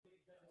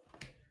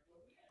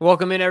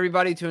Welcome in,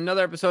 everybody, to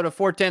another episode of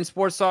 410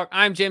 Sports Talk.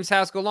 I'm James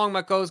Haskell, along with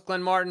my co-host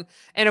Glenn Martin,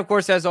 and of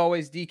course, as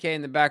always, DK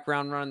in the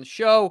background running the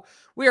show.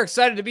 We are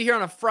excited to be here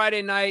on a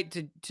Friday night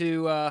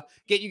to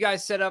get you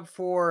guys set up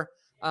for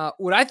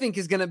what I think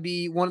is going to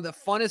be one of the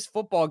funnest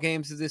football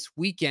games of this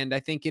weekend. I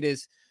think it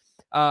is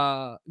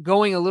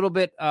going a little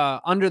bit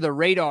under the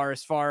radar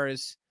as far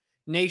as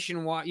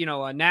nationwide,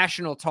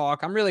 national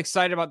talk. I'm really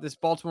excited about this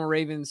Baltimore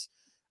Ravens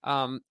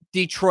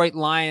Detroit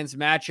Lions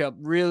matchup.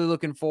 Really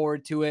looking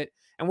forward to it.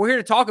 And we're here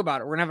to talk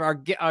about it. We're going to have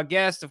our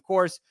guest, of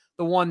course,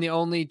 the one, the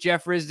only,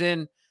 Jeff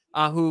Risdon,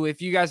 who,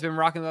 if you guys have been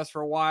rocking with us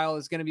for a while,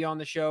 is going to be on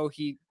the show.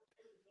 He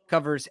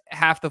covers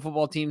half the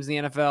football teams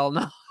in the NFL.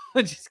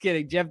 No, just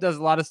kidding. Jeff does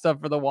a lot of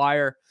stuff for The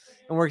Wire,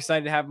 and we're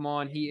excited to have him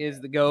on. He is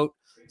the GOAT.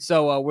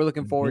 So we're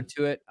looking forward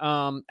to it.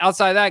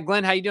 Outside of that,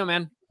 Glenn, how you doing,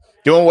 man?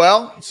 Doing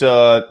well. It's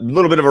a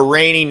little bit of a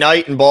rainy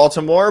night in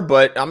Baltimore,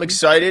 but I'm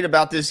excited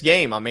about this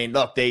game. I mean,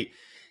 look,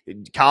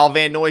 Kyle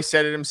Van Noy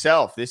said it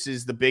himself. This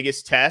is the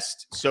biggest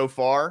test so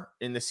far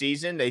in the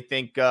season. They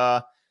think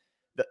the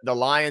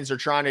Lions are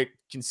trying to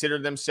consider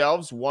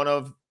themselves one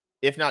of,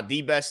 if not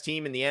the best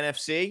team in the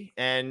NFC.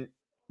 And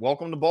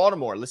welcome to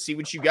Baltimore. Let's see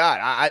what you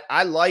got.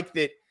 I like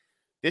that.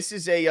 This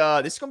is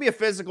going to be a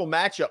physical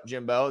matchup,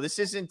 Jimbo. This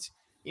isn't,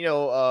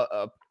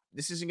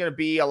 this isn't going to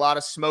be a lot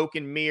of smoke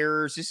and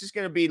mirrors. This is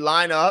going to be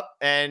line up,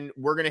 and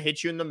we're going to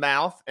hit you in the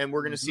mouth, and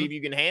we're going to see if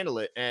you can handle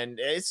it. And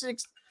it's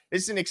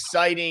an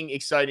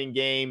exciting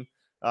game.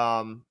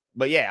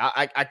 But yeah,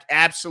 I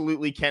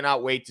absolutely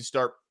cannot wait to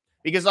start,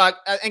 because I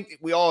think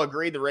we all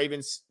agree the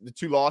Ravens, the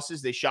two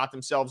losses, they shot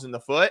themselves in the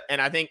foot. And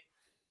I think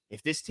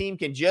if this team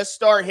can just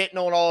start hitting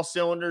on all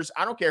cylinders,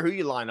 I don't care who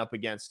you line up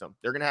against them,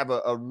 they're going to have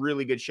a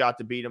really good shot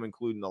to beat them,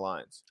 including the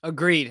Lions.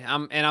 Agreed.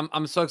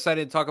 I'm so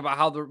excited to talk about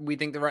how we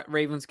think the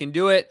Ravens can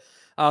do it.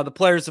 The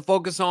players to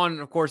focus on,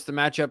 and of course the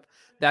matchup,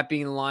 that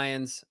being the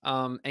Lions,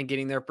 and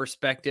getting their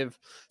perspective.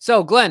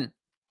 So Glenn,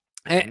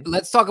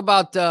 let's talk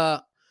about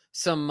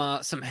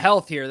some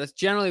health here. That's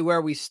generally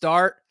where we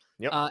start.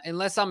 Yep.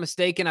 Unless I'm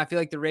mistaken, I feel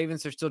like the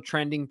Ravens are still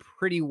trending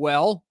pretty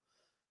well.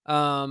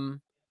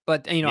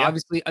 But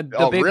obviously,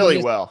 the big really one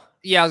is, well.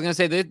 Yeah, I was gonna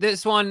say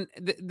this one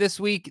this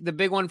week. The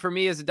big one for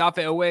me is Odafe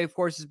Oweh. Of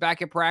course, is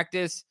back at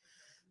practice.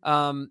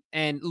 And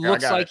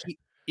looks like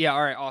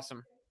all right,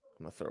 awesome.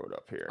 I'm gonna throw it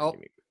up here. Oh,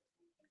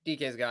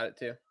 DK's got it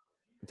too.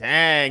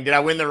 Dang, did I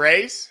win the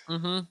race?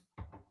 Mm-hmm.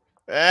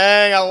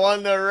 Dang, I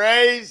won the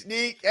race,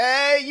 Nick.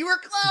 Hey, you were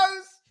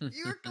close.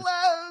 You were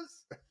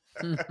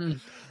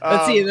close.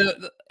 Let's see.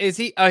 Is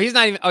he? Oh, he's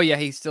not even. Oh, yeah,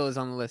 he still is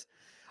on the list.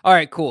 All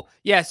right, cool.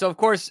 Yeah. So of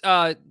course,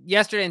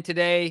 yesterday and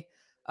today,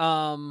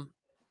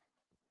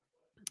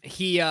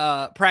 he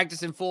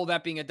practiced in full.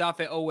 That being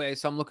Odafe Oweh.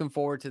 So I'm looking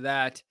forward to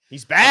that.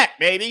 He's back,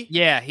 baby.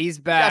 Yeah, he's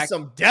back. Got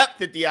some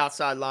depth at the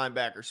outside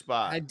linebacker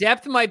spot.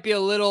 Depth might be a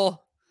little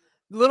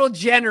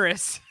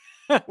generous.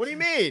 What do you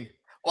mean?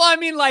 Well, I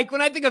mean, like,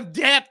 when I think of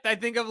depth, I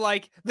think of,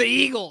 like, the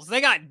Eagles. They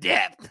got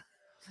depth.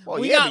 Well,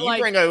 but you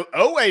bring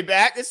Oweh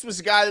back. This was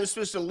a guy that was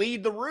supposed to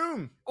lead the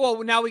room.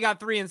 Well, now we got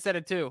 3 instead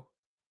of 2.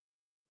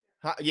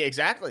 Yeah,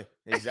 exactly.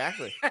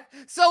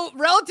 So,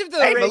 relative to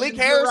the Ravens, Malik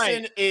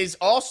Harrison is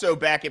also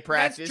back at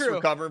practice,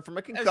 recovering from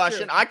a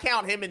concussion. I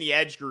count him in the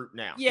edge group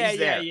now.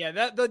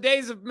 Yeah. The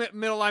days of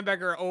middle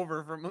linebacker are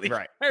over for Malik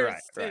Harrison.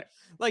 Right.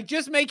 Like,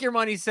 just make your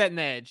money set in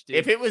the edge, dude.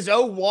 If it was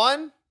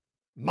 0-1...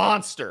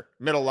 monster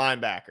middle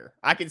linebacker.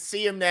 I can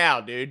see him now,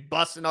 dude,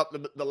 busting up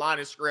the line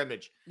of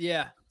scrimmage.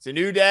 Yeah. It's a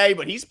new day,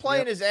 but he's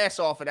playing his ass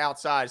off at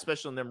outside,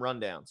 especially on them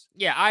rundowns.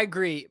 Yeah, I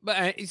agree.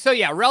 But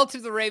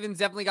relative to the Ravens,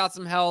 definitely got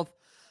some health.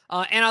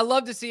 And I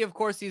love to see, of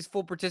course, these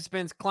full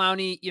participants.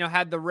 Clowney,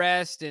 had the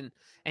rest and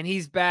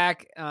he's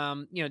back.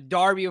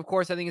 Darby, of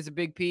course, I think is a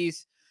big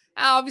piece.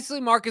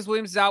 Obviously, Marcus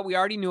Williams is out. We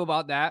already knew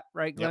about that,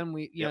 right, Glenn?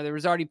 There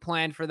was already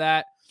planned for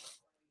that.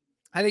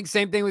 I think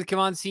same thing with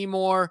Kevon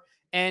Seymour.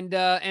 And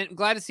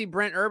glad to see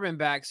Brent Urban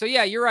back. So,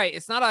 yeah, you're right.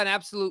 It's not an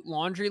absolute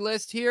laundry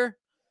list here.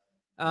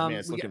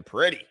 It's looking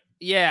pretty.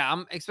 Yeah,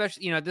 I'm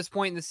especially, at this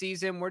point in the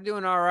season, we're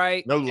doing all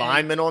right. No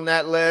linemen on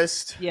that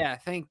list. Yeah,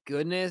 thank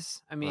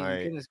goodness. I mean,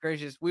 goodness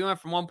gracious. We went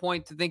from one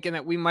point to thinking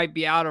that we might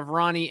be out of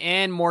Ronnie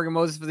and Morgan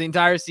Moses for the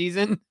entire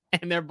season,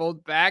 and they're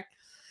both back.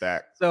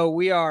 So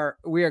we are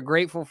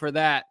grateful for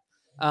that.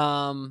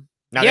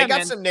 Now they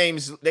got some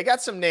names. They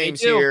got some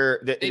names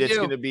here that's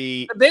going to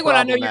be the big one.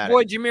 I know your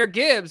boy Jahmyr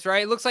Gibbs,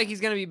 right? It looks like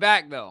he's going to be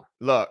back though.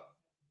 Look,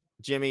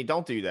 Jimmy,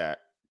 don't do that.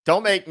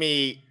 Don't make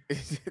me,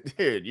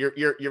 dude.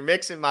 You're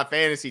mixing my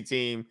fantasy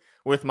team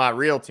with my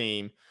real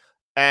team,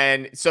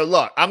 and so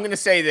look, I'm going to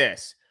say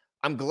this.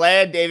 I'm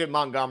glad David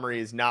Montgomery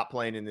is not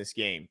playing in this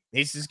game.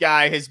 This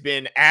guy has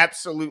been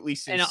absolutely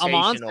sensational. And a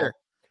monster.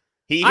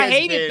 I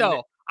hate it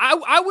though.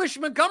 I wish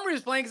Montgomery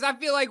was playing because I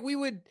feel like we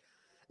would.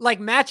 Like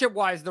matchup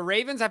wise, the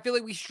Ravens, I feel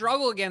like we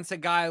struggle against a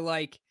guy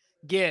like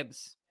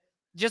Gibbs.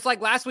 Just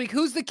like last week,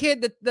 who's the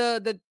kid,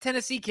 the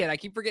Tennessee kid? I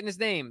keep forgetting his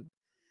name.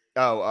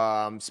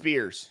 Oh,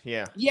 Spears.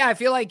 Yeah. Yeah, I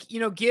feel like,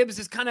 Gibbs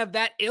is kind of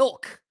that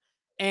ilk.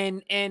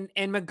 And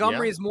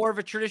Montgomery is more of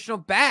a traditional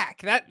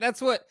back.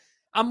 That's what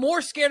I'm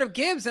more scared of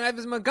Gibbs than I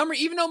was Montgomery,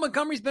 even though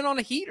Montgomery's been on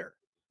a heater.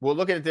 Well,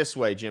 look at it this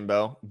way,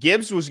 Jimbo.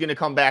 Gibbs was going to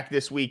come back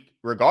this week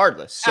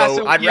regardless. Ah,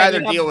 So I'd rather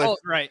they'd have deal with both,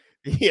 right.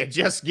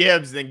 just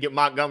Gibbs than get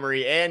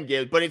Montgomery and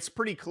Gibbs. But it's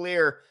pretty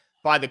clear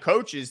by the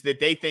coaches that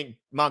they think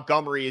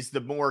Montgomery is the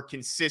more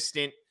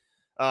consistent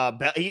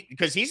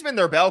because he's been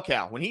their bell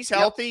cow. When he's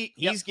healthy,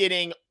 he's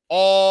getting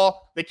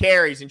all the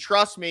carries. And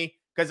trust me,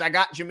 because I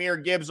got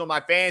Jahmyr Gibbs on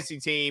my fantasy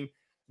team,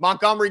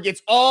 Montgomery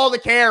gets all the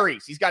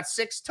carries. He's got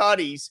 6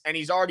 tutties, and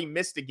he's already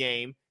missed a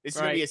game. This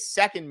is going to be his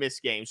second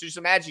missed game. So just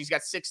imagine he's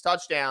got 6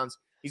 touchdowns.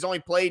 He's only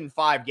played in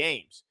 5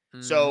 games.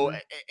 Mm-hmm. So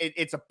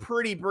it's a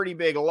pretty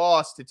big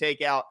loss to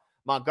take out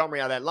Montgomery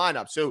out of that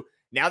lineup. So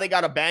now they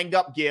got a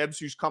banged-up Gibbs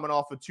who's coming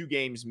off of 2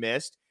 games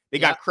missed. They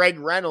got Craig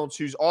Reynolds,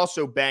 who's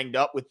also banged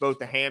up with both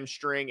the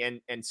hamstring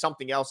and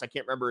something else I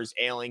can't remember is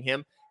ailing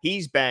him.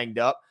 He's banged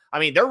up. I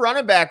mean, their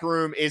running back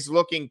room is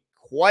looking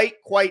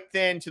quite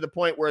thin to the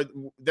point where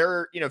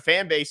their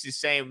fan base is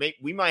saying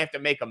we might have to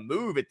make a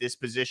move at this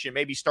position,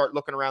 maybe start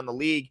looking around the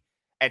league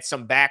at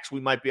some backs we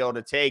might be able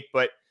to take.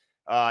 But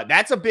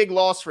that's a big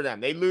loss for them.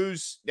 They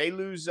lose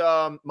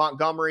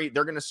Montgomery.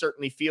 They're going to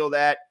certainly feel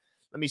that.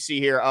 Let me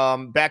see here.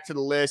 Back to the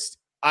list.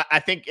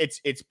 I think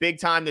it's big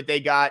time that they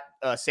got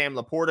Sam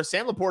Laporta.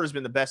 Sam Laporta has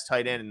been the best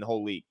tight end in the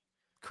whole league.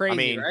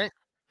 Crazy, right?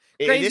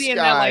 Crazy in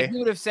that, like, who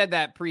would have said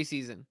that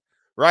preseason?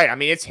 Right. I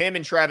mean, it's him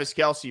and Travis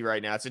Kelce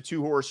right now. It's a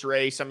 2-horse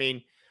race. I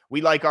mean, we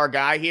like our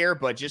guy here,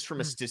 but just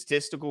from a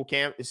statistical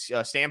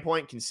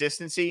standpoint,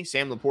 consistency,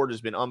 Sam Laporta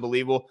has been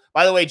unbelievable.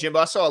 By the way, Jimbo,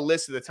 I saw a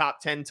list of the top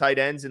 10 tight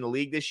ends in the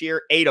league this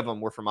year. 8 of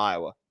them were from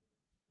Iowa.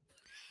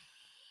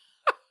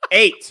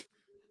 8.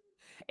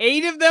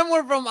 8 of them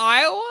were from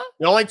Iowa?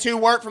 The only 2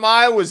 weren't from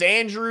Iowa was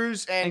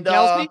Andrews and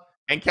Kelce?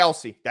 And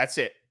Kelce. That's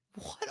it.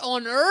 What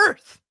on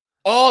earth?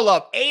 All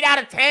of 8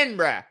 out of 10,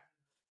 bruh.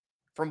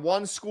 From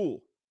one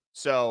school.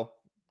 So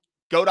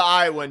go to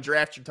Iowa and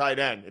draft your tight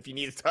end if you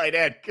need a tight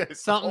end.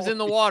 Something's in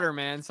the water,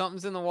 man.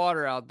 Something's in the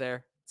water out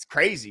there. It's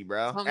crazy,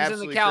 bro. Something's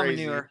absolutely in the cow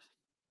crazy. manure.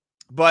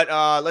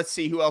 But let's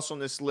see who else on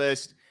this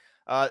list.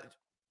 I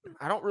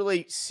don't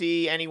really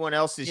see anyone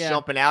else is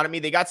jumping out at me.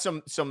 They got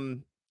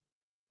some.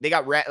 They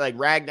got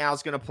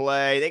Ragnow's going to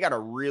play. They got a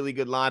really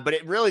good line, but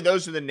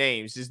those are the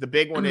names. Is the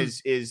big one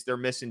is they're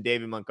missing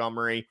David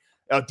Montgomery.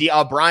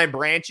 Brian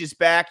Branch is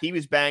back. He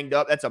was banged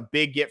up. That's a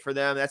big get for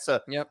them. That's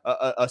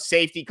a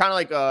safety, kind of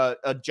like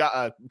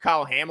a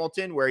Kyle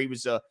Hamilton, where he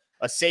was a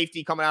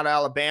safety coming out of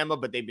Alabama,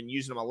 but they've been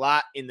using him a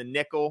lot in the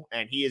nickel,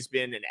 and he has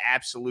been an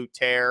absolute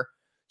tear.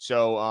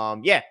 So,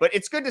 but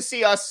it's good to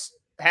see us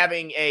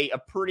having a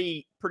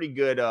pretty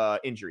good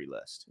injury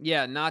list.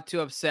 Yeah, not too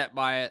upset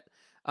by it.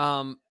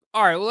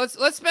 All right, well,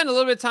 let's spend a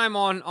little bit of time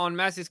on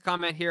Massey's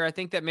comment here. I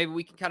think that maybe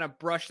we can kind of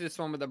brush this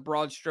one with a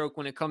broad stroke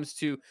when it comes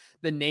to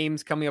the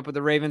names coming up with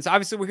the Ravens.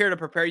 Obviously, we're here to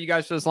prepare you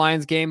guys for this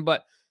Lions game,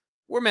 but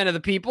we're men of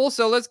the people,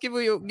 so let's give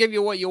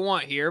you what you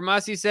want here.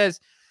 Massey says,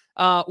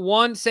 1,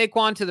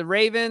 Saquon to the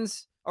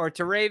Ravens, or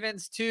to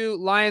Ravens. 2,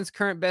 Lions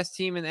current best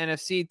team in the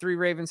NFC. 3,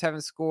 Ravens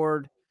haven't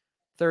scored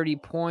 30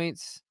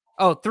 points.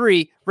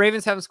 3,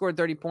 Ravens haven't scored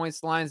 30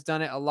 points. Lions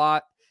done it a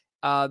lot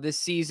this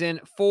season.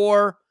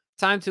 4,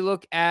 time to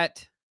look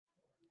at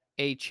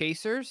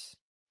Chasers.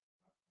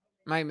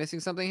 Am I missing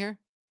something here?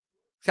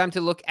 Time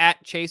to look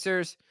at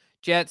Chasers.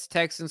 Jets,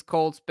 Texans,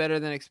 Colts, better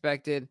than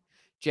expected.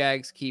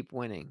 Jags keep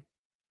winning.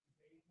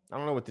 I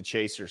don't know what the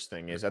Chasers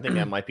thing is. I think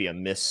that might be a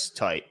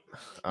mistype.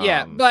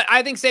 But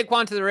I think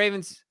Saquon to the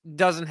Ravens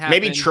doesn't happen.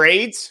 Maybe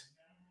trades?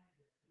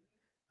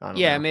 I don't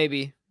know.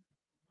 Maybe.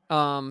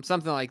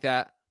 Something like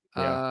that.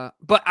 Yeah.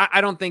 But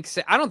I don't think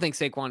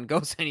Saquon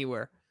goes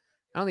anywhere.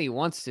 I don't think he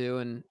wants to,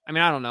 and I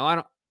mean, I don't know.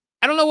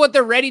 I don't know what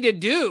they're ready to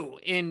do.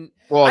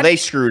 They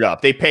screwed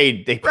up. They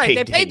paid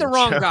the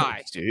wrong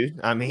guy, dude.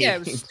 I mean, it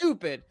was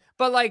stupid.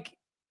 But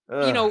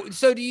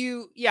so do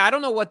you? Yeah, I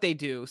don't know what they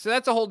do. So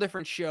that's a whole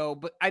different show.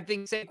 But I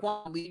think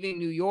Saquon leaving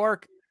New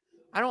York,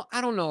 I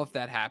don't know if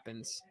that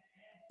happens.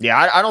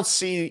 Yeah, I don't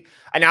see.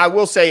 And I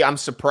will say I'm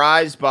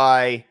surprised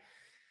by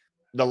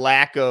the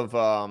lack of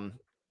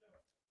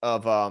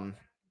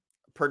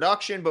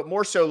production, but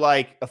more so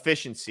like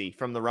efficiency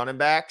from the running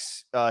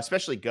backs,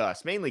 especially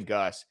Gus, mainly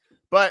Gus.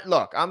 But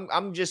look, I'm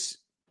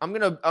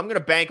gonna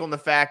bank on the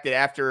fact that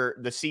after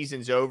the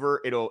season's over,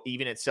 it'll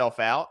even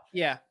itself out.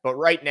 Yeah. But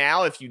right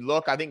now, if you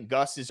look, I think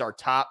Gus is our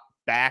top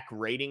back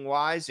rating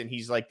wise, and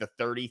he's like the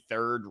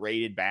 33rd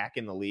rated back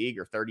in the league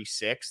or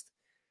 36th.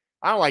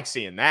 I don't like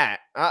seeing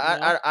that.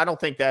 I don't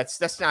think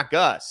that's not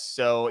Gus.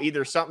 So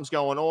either something's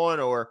going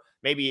on, or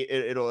maybe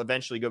it'll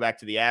eventually go back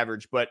to the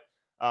average. But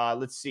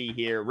let's see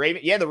here.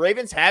 The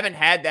Ravens haven't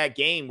had that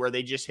game where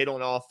they just hit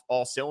on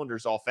all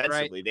cylinders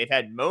offensively. Right. They've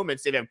had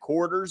moments, they've had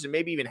quarters and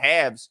maybe even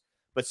halves,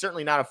 but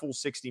certainly not a full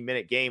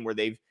 60-minute game where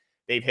they've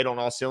hit on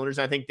all cylinders.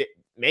 And I think that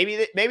maybe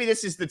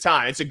this is the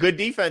time. It's a good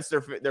defense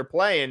they're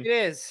playing. It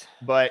is.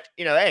 But,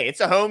 hey, it's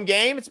a home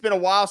game. It's been a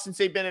while since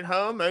they've been at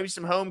home. Maybe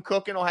some home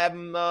cooking will have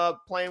them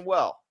playing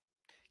well.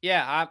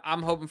 Yeah,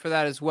 I'm hoping for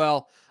that as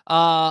well.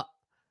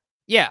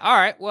 Yeah, all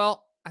right.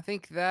 Well, I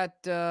think that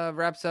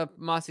wraps up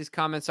Massey's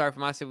comments. Sorry for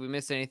Massey if we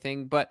missed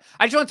anything, but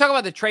I just want to talk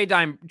about the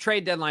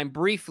trade deadline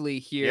briefly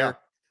here.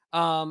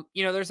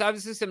 There's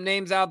obviously some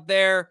names out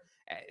there.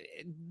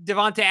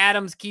 Devonta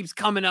Adams keeps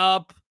coming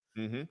up.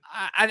 Mm-hmm.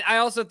 I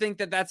also think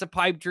that that's a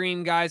pipe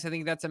dream, guys. I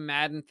think that's a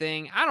Madden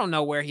thing. I don't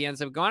know where he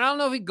ends up going. I don't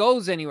know if he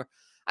goes anywhere.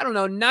 I don't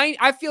know.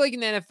 I feel like in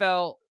the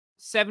NFL,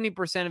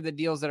 70% of the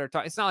deals that are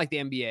it's not like the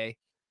NBA.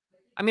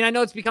 I mean, I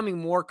know it's becoming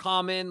more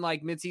common,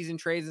 like midseason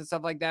trades and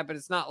stuff like that, but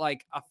it's not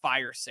like a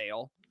fire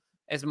sale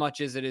as much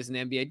as it is in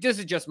the NBA. This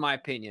is just my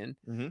opinion.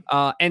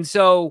 Mm-hmm. And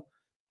so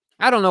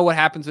I don't know what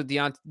happens with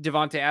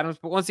Devonta Adams,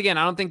 but once again,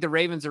 I don't think the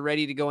Ravens are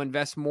ready to go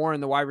invest more in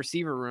the wide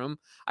receiver room.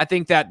 I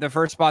think that the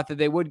first spot that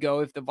they would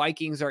go, if the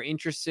Vikings are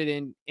interested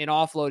in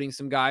offloading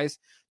some guys,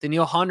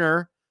 Danielle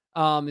Hunter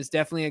is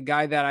definitely a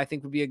guy that I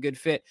think would be a good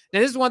fit. Now,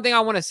 this is one thing I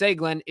want to say,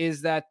 Glenn,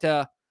 is that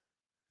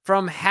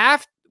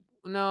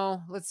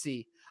let's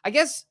see. I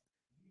guess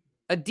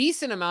a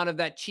decent amount of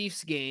that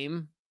Chiefs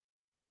game,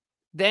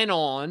 then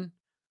on,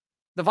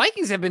 the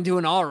Vikings have been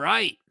doing all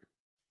right.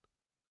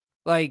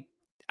 Like,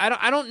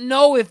 I don't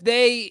know if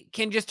they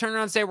can just turn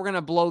around and say we're going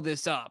to blow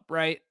this up,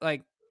 right?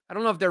 Like, I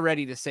don't know if they're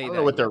ready to say that. I don't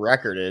know what their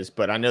record is,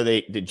 but I know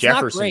the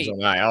Jefferson's on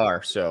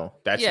IR, so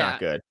that's not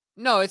good.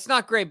 No, it's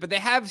not great, but they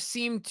have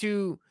seemed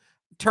to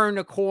turn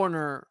a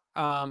corner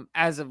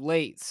as of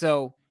late.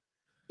 So,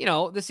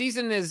 the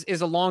season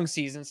is a long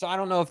season, so I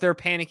don't know if they're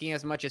panicking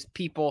as much as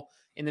people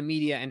in the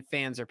media and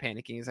fans are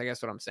panicking, is I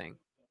guess what I'm saying.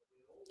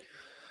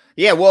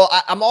 Yeah, well,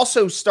 I'm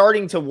also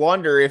starting to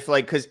wonder if,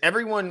 because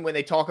everyone, when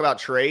they talk about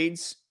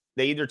trades,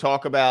 they either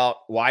talk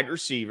about wide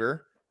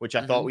receiver, which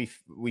I thought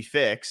we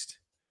fixed,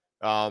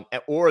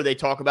 or they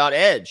talk about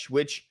edge,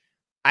 which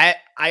I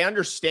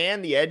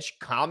understand the edge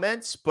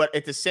comments, but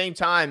at the same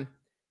time,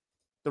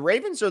 the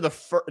Ravens are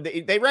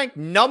they rank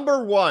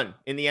number 1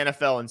 in the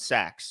NFL in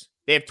sacks.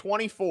 They have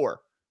 24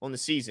 on the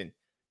season.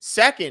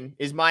 Second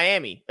is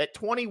Miami at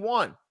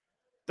 21.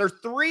 They're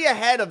 3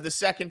 ahead of the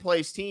second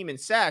place team in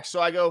sacks.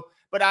 So I go,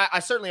 but I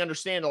certainly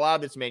understand a lot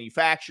of it's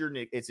manufactured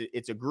and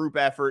it's a group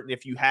effort. And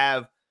if you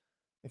have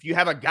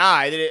a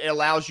guy that it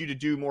allows you to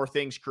do more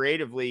things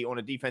creatively on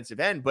a defensive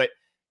end, but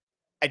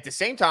at the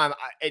same time,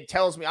 it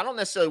tells me I don't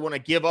necessarily want to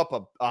give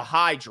up a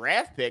high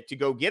draft pick to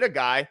go get a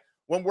guy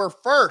when we're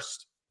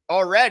first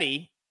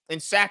already in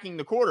sacking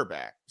the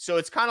quarterback. So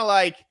it's kind of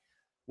like,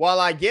 while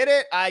I get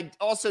it, I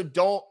also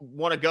don't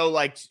want to go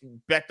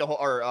bet the whole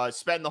or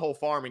spend the whole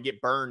farm and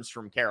get Burns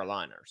from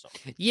Carolina or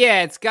something.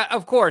 Yeah, it's got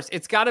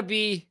to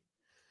be.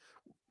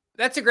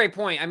 That's a great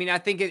point. I mean, I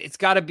think it's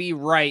got to be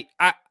right.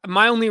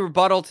 My only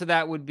rebuttal to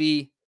that would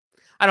be,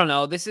 I don't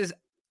know.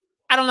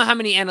 I don't know how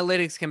many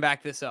analytics can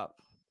back this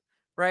up,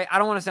 right? I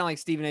don't want to sound like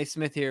Stephen A.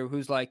 Smith here,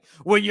 who's like,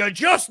 well, you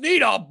just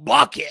need a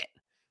bucket,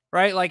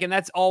 right? And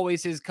that's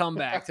always his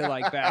comeback to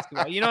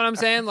basketball. You know what I'm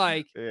saying?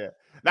 Yeah,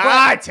 the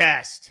eye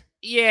test.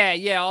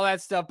 Yeah, all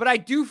that stuff. But I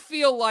do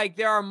feel like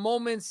there are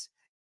moments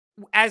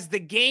as the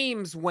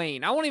games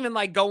wane. I won't even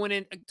go in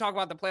and talk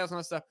about the playoffs and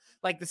that stuff.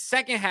 The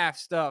second half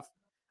stuff.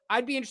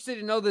 I'd be interested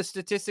to know the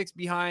statistics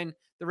behind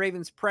the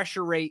Ravens'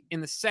 pressure rate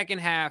in the second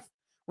half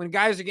when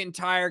guys are getting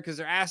tired because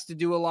they're asked to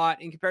do a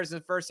lot in comparison to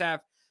the first half,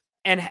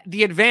 and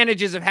the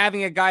advantages of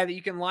having a guy that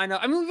you can line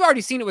up. I mean, we've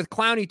already seen it with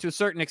Clowney to a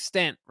certain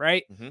extent,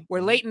 right? Mm-hmm.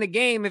 Where late in the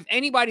game, if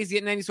anybody's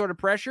getting any sort of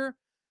pressure,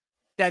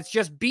 that's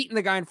just beating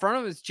the guy in front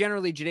of him, it's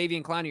generally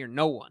Jadeveon Clowney or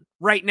no one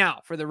right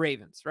now for the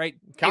Ravens, right?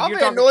 Kyle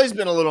Van Noy's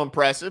been a little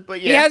impressive, but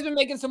yeah. He has been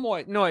making some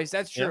noise.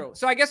 That's true. Yeah.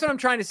 So I guess what I'm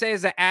trying to say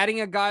is that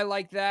adding a guy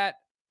like that,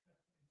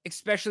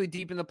 especially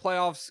deep in the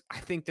playoffs, I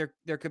think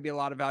there could be a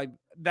lot of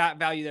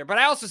value there. But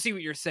I also see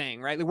what you're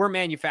saying, right? We're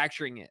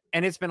manufacturing it,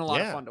 and it's been a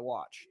lot of fun to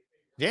watch.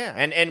 Yeah,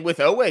 and with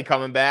Owe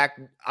coming back,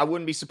 I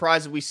wouldn't be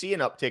surprised if we see an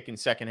uptick in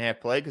second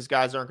half play because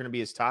guys aren't going to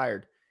be as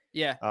tired.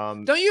 Yeah.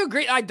 Don't you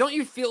agree? Don't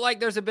you feel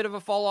like there's a bit of a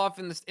fall off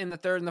in the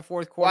third and the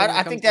fourth quarter? Well,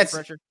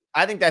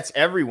 I think that's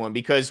everyone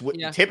because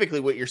typically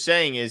what you're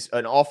saying is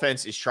an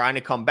offense is trying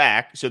to come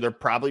back, so they're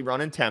probably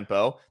running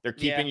tempo. They're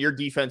keeping your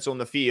defense on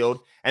the field,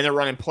 and they're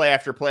running play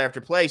after play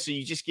after play. So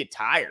you just get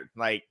tired.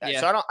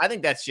 So I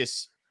think that's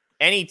just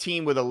any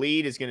team with a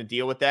lead is going to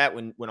deal with that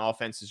when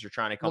offenses are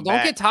trying to come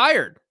back. Don't get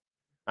tired.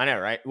 I know,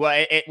 right?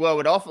 Well,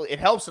 it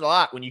helps a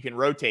lot when you can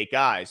rotate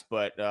guys,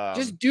 but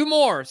just do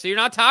more so you're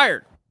not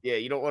tired. Yeah,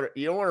 you don't want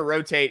to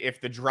rotate if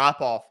the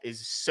drop off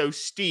is so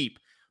steep.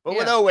 But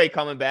with Owe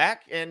coming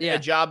back and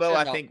Ajabo,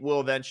 I think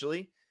will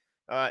eventually.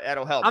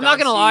 That'll help. I'm not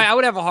gonna lie, I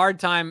would have a hard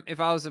time if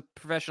I was a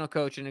professional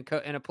coach and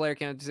a player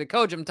came to say,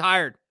 "Coach, I'm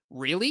tired."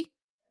 Really?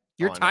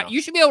 You're tired?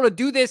 You should be able to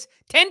do this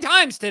 10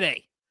 times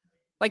today.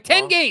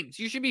 10 games.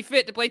 You should be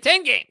fit to play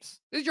 10 games.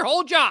 This is your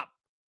whole job.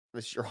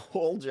 This is your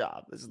whole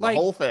job. This is the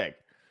whole thing.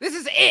 This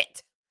is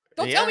it.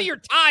 Don't tell me you're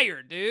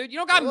tired, dude. You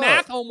don't got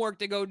math homework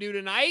to go do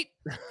tonight.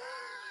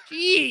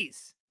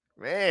 Jeez.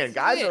 Man,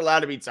 guys are allowed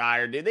to be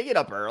tired, dude. They get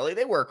up early.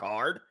 They work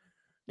hard.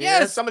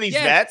 Yes. Some of these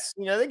vets,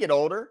 they get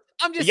older.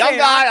 I'm just a young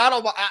guy. I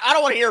don't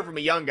want to hear it from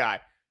a young guy,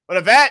 but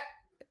a vet.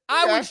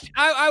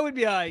 I would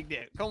be like,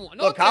 dude, come on.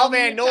 Look, Kyle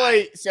Van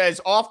Noy says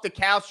off the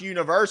couch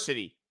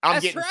university.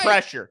 I'm getting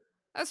pressure.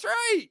 That's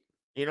right.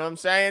 You know what I'm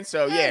saying?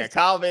 So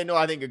Kyle Van Noy,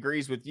 I think,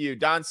 agrees with you.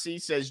 Don C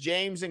says,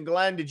 James and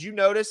Glenn, did you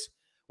notice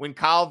when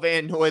Kyle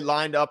Van Noy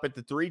lined up at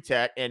the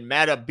 3-tech and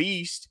Meta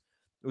Beast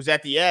was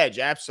at the edge.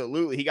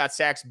 Absolutely. He got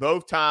sacks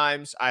both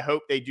times. I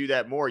hope they do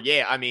that more.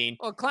 Yeah, I mean,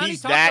 well,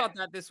 Clowney talked about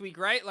that this week,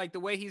 right? Like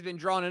the way he's been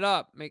drawing it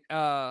up.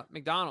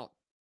 McDonald.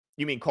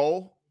 You mean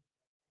Cole?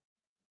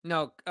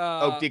 No.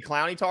 Did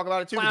Clowney talk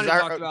about it too?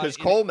 Because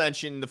Cole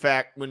mentioned the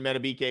fact when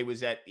Metabike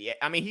was at the.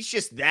 I mean, he's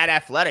just that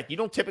athletic. You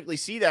don't typically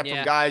see that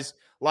from guys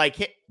like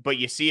him, but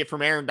you see it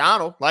from Aaron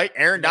Donald. Like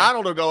Aaron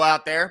Donald will go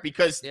out there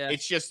because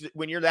it's just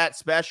when you're that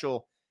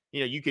special,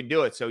 you can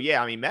do it. So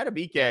I mean,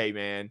 Metabike,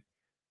 man,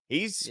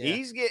 he's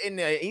getting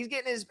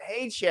his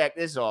paycheck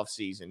this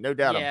offseason, no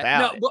doubt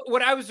about it. But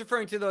what I was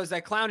referring to though is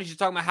that Clowney's just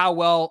talking about how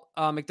well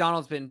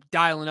McDonald's been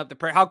dialing up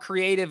how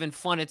creative and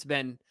fun it's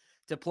been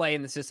to play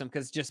in the system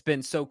because it's just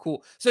been so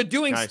cool. So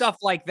doing stuff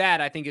like that,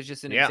 I think, is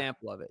just an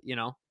example of it,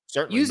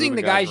 Certainly using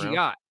the guys you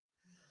got.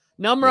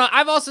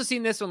 I've also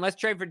seen this one. Let's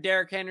trade for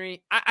Derrick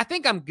Henry. I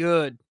think I'm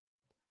good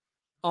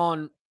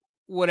on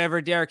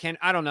whatever Derrick Henry.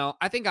 I don't know.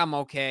 I think I'm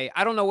okay.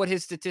 I don't know what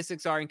his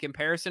statistics are in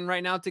comparison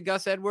right now to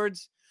Gus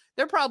Edwards.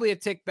 They're probably a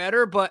tick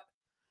better, but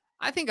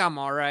I think I'm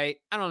all right.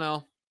 I don't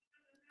know.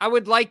 I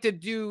would like to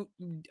do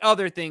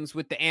other things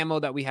with the ammo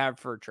that we have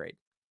for a trade.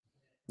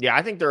 Yeah,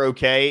 I think they're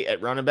okay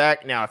at running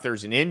back. Now, if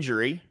there's an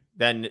injury,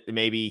 then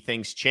maybe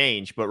things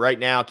change. But right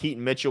now,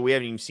 Keaton Mitchell, we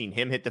haven't even seen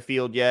him hit the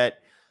field yet.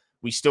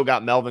 We still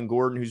got Melvin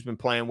Gordon, who's been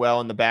playing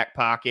well in the back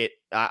pocket.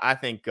 I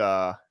think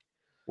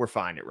we're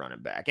fine at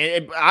running back.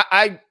 And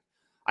I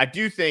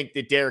do think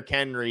that Derrick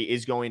Henry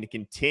is going to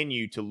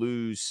continue to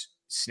lose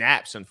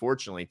snaps,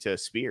 unfortunately, to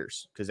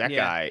Spears because that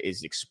guy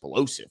is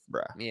explosive,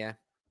 bro. Yeah,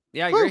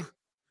 I agree.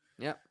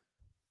 Yep.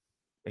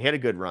 He had a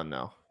good run,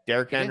 though.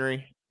 Derrick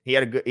Henry. He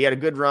had a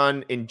good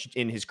run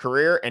in his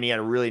career, and he had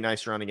a really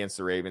nice run against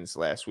the Ravens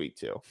last week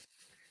too.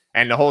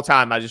 And the whole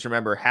time, I just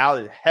remember how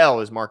the hell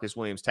is Marcus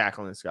Williams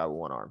tackling this guy with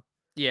one arm?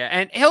 Yeah,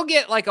 and he'll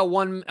get like a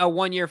 1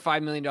 year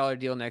 $5 million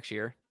deal next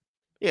year.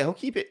 Yeah, he'll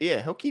keep it.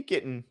 Yeah, he'll keep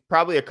getting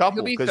probably a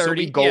couple because he'll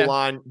be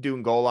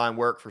doing goal line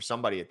work for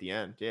somebody at the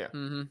end. Yeah,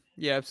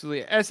 yeah,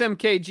 absolutely.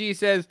 SMKG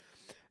says,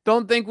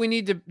 don't think we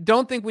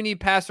need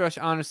pass rush.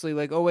 Honestly,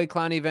 like Owe,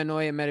 Clowney, Van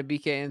Noy, and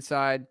Metabike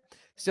inside.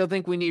 Still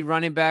think we need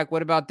running back.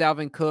 What about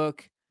Dalvin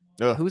Cook?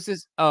 Ugh. Who's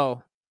this?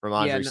 Oh,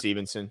 Ramondre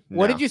Stevenson.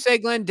 What did you say,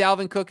 Glenn?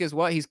 Dalvin Cook is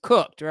what? He's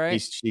cooked, right?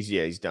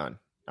 He's done.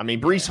 I mean,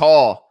 Breece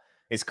Hall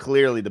is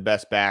clearly the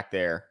best back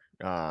there.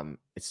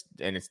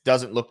 It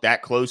doesn't look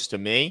that close to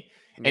me.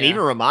 And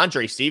even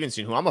Ramondre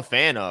Stevenson, who I'm a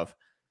fan of,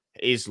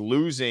 is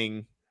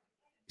losing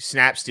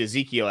snaps to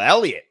Ezekiel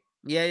Elliott.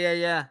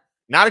 Yeah.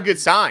 Not a good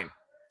sign.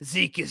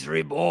 Zeke is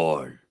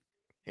reborn.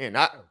 Yeah,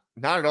 not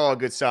at all a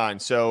good sign.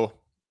 So,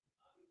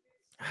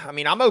 I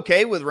mean, I'm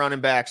okay with running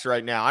backs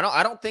right now.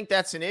 I don't think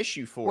that's an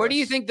issue for us. Where do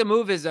you think the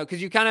move is, though?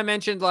 Because you kind of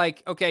mentioned,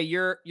 like, okay,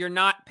 you're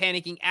not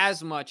panicking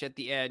as much at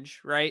the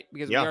edge, right?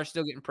 Because we are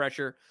still getting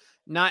pressure.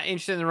 Not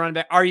interested in the running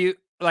back. Are you,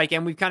 like,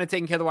 and we've kind of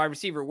taken care of the wide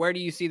receiver. Where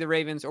do you see the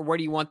Ravens, or where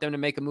do you want them to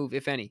make a move,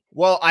 if any?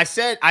 Well, I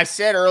said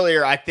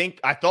earlier, I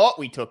thought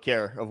we took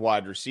care of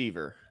wide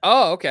receiver.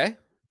 Oh, okay.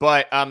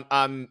 But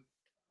I'm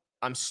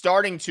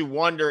starting to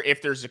wonder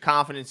if there's a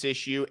confidence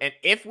issue and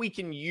if we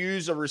can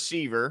use a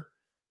receiver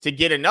to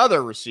get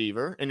another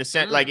receiver in a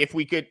sense, like if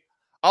we could,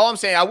 all I'm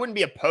saying, I wouldn't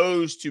be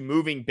opposed to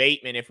moving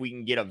Bateman if we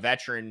can get a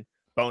veteran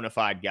bona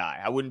fide guy.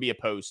 I wouldn't be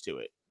opposed to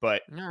it,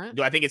 but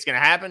do I think it's going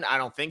to happen? I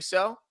don't think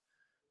so.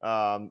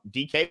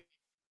 DK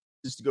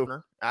is the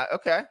governor.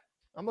 Okay.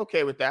 I'm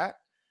okay with that,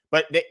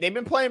 but they've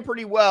been playing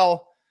pretty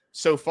well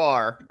so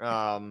far.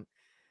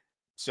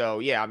 So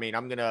yeah, I mean,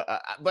 I'm going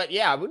to, but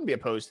yeah, I wouldn't be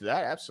opposed to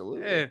that.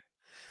 Absolutely. Hey,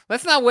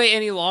 let's not wait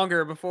any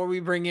longer before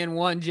we bring in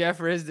one Jeff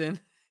Risdon.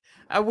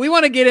 We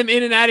want to get him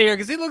in and out of here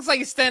because he looks like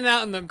he's standing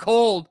out in the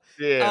cold.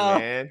 Yeah,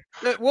 man.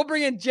 We'll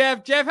bring in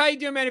Jeff. Jeff, how you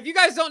doing, man? If you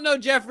guys don't know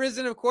Jeff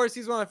Risdon, of course,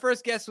 he's one of the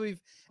first guests we've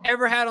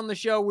ever had on the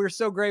show. We're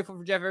so grateful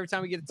for Jeff every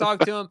time we get to talk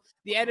to him.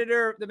 The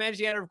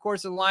managing editor, of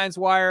course, of Lions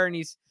Wire, and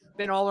he's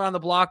been all around the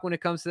block when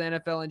it comes to the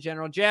NFL in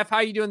general. Jeff,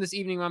 how you doing this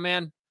evening, my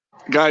man?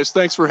 Guys,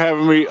 thanks for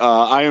having me.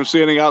 I am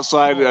standing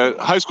outside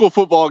a high school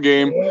football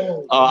game.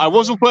 I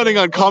wasn't planning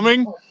on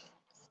coming,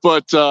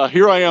 but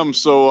here I am.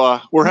 So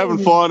we're having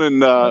fun,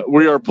 and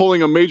we are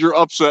pulling a major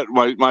upset.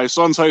 My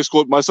son's high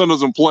school. My son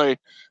doesn't play,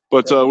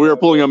 but we are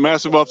pulling a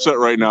massive upset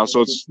right now.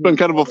 So it's been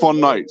kind of a fun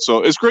night.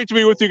 So it's great to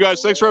be with you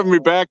guys. Thanks for having me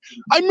back.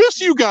 I miss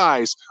you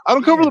guys. I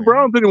don't cover the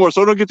Browns anymore,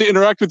 so I don't get to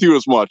interact with you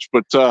as much.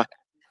 But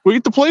we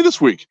get to play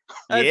this week.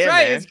 That's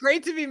right. Man. It's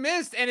great to be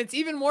missed, and it's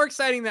even more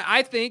exciting that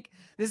I think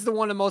this is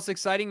one of the most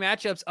exciting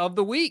matchups of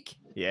the week.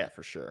 Yeah,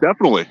 for sure.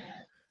 Definitely.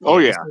 Oh,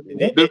 yeah.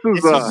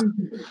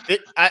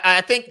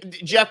 I think,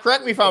 Jeff,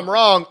 correct me if I'm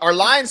wrong, are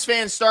Lions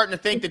fans starting to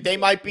think that they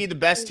might be the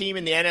best team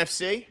in the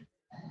NFC?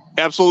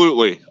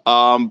 Absolutely.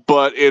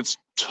 But it's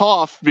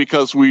tough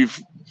because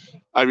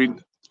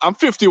I'm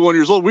 51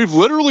 years old. We've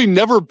literally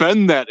never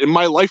been that in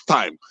my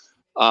lifetime.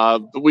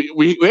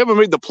 We haven't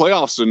made the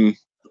playoffs in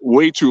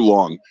way too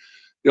long.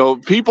 You know,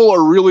 people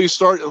are really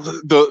starting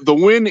the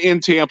win in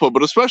Tampa,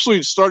 but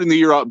especially starting the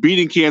year out,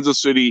 beating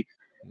Kansas City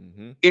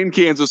in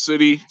Kansas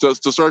City to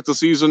start the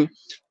season.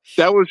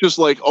 that was just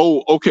like,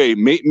 oh, okay,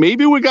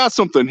 maybe we got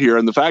something here.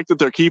 And the fact that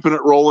they're keeping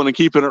it rolling,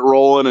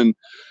 and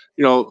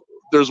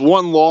there's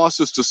one loss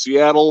is to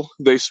Seattle.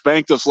 They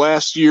spanked us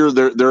last year.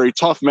 They're a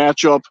tough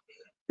matchup.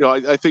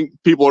 I think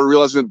people are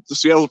realizing that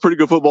Seattle's a pretty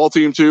good football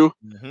team too.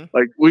 Mm-hmm.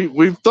 Like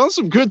we've done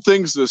some good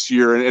things this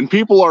year, and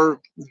people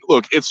are,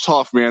 look, it's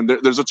tough, man.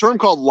 There's a term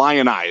called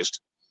lionized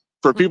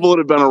for people that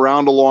have been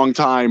around a long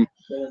time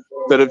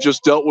that have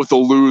just dealt with the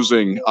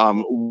losing.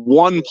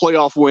 One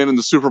playoff win in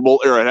the Super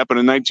Bowl era happened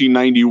in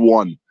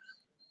 1991.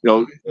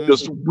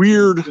 Just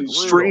weird,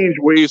 strange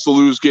ways to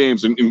lose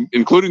games,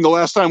 including the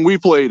last time we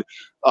played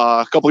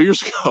a couple of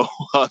years ago.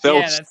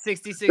 That's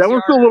 66. That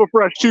was still a little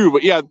fresh too,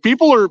 but yeah,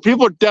 people are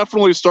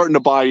definitely starting to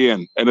buy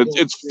in, and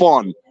it's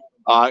fun.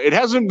 It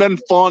hasn't been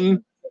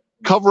fun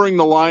covering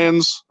the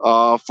Lions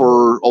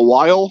for a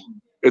while.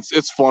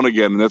 It's fun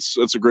again, and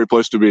that's a great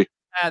place to be.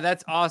 Yeah,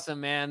 that's awesome,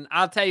 man.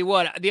 I'll tell you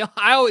what,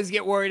 I always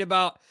get worried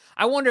about.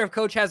 I wonder if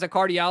Coach has a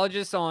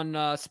cardiologist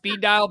on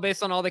speed dial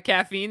based on all the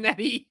caffeine that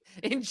he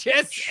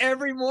ingests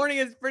every morning.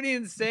 It's pretty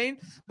insane.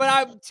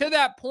 But to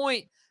that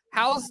point,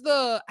 how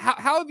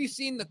have you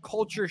seen the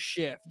culture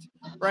shift,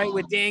 right?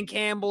 With Dan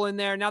Campbell in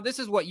there. Now, this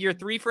is what, year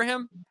 3 for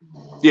him?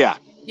 Yeah.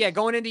 Yeah,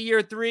 going into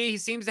year 3, he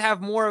seems to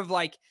have more of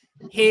like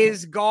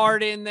his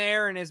guard in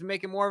there and is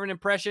making more of an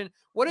impression.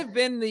 What have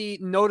been the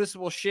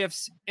noticeable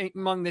shifts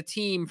among the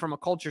team from a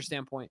culture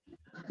standpoint?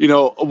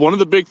 One of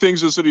the big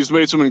things is that he's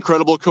made some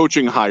incredible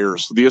coaching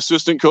hires. The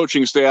assistant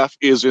coaching staff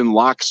is in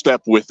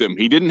lockstep with him.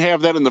 He didn't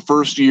have that in the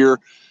first year,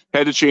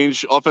 had to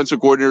change offensive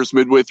coordinators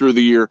midway through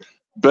the year.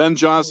 Ben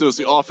Johnson is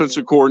the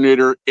offensive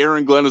coordinator.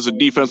 Aaron Glenn is a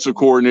defensive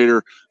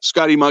coordinator.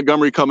 Scotty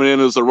Montgomery coming in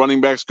as the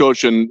running backs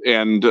coach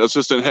and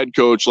assistant head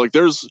coach. Like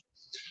there's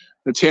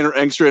Tanner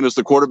Engstrand is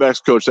the quarterback's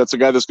coach. That's a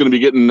guy that's going to be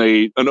getting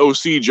an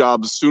OC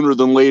job sooner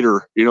than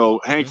later.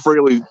 Hank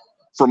Fraley,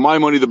 for my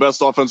money, the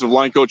best offensive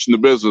line coach in the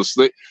business.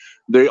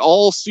 They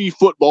all see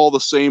football the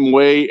same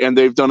way, and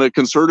they've done a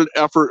concerted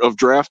effort of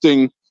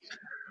drafting.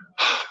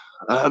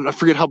 I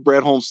forget how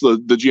Brad Holmes, the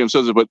GM,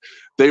 says it, but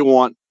they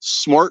want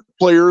smart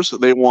players.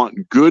 They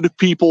want good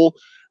people.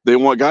 They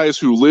want guys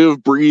who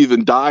live, breathe,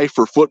 and die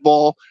for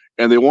football,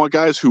 and they want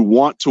guys who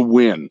want to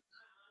win.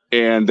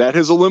 And that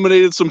has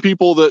eliminated some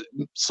people that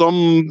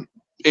some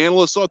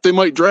analysts thought they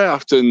might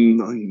draft. And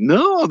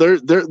no, they're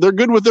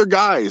good with their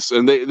guys,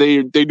 and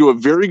they do a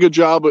very good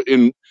job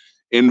in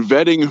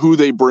vetting who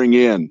they bring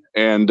in.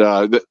 And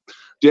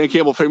Dan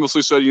Campbell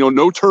famously said,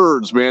 no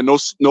turds, man,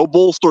 no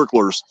bull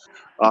circlers.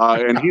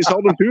 And he's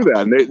held them to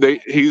that.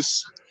 And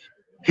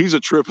he's a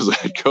trip as a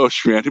head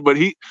coach, man. But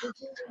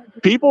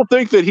people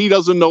think that he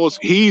doesn't know.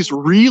 He's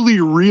really,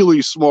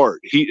 really smart.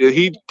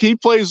 He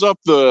plays up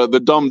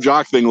the dumb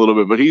jock thing a little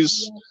bit, but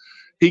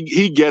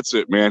he gets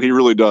it, man. He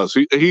really does.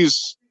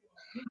 He's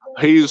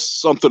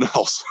something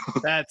else.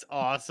 That's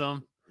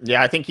awesome.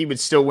 Yeah, I think he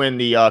would still win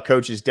the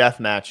coach's death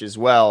match as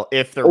well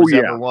if there was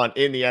ever one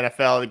in the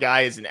NFL. The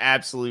guy is an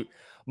absolute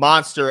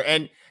monster.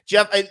 And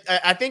Jeff,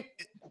 I think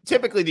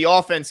typically the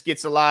offense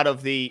gets a lot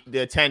of the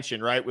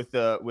attention, right? With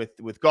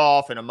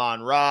Goff and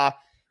Amon-Ra,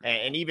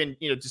 and even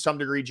to some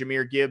degree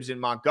Jahmyr Gibbs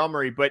and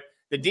Montgomery. But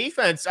the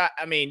defense,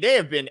 I mean, they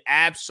have been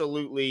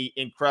absolutely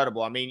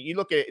incredible. I mean, you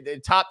look at the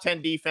top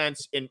 10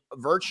 defense in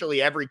virtually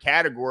every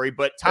category,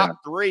 but top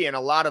 3 in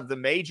a lot of the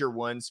major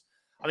ones.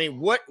 I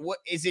mean, what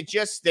is it?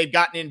 Just they've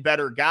gotten in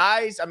better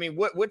guys? I mean,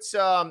 what's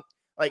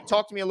like?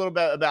 Talk to me a little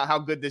bit about how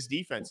good this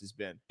defense has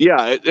been.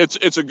 Yeah,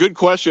 it's a good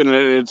question,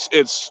 and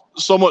it's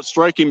somewhat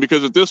striking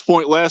because at this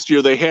point last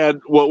year they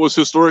had what was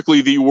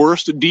historically the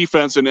worst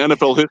defense in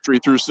NFL history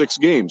through 6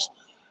 games.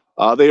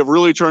 They have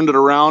really turned it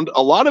around.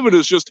 A lot of it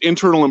is just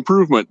internal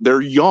improvement.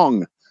 They're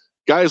young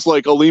guys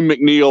like Aleem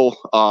McNeil,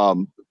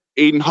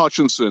 Aiden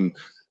Hutchinson.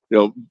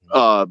 Derek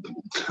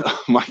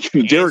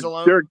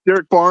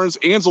Barnes.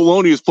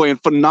 Anzalone is playing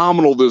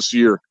phenomenal this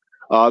year.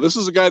 This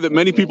is a guy that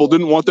many people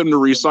didn't want them to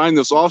re-sign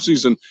this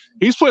offseason.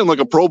 He's playing like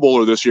a Pro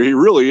Bowler this year. He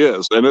really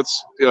is. And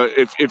it's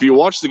if you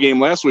watched the game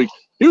last week,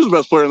 he was the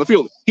best player on the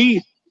field.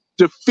 He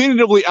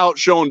definitively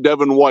outshone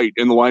Devin White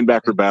in the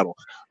linebacker battle.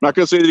 I'm not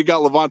going to say that he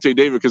got Levante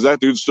David because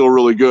that dude's still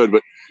really good,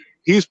 but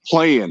he's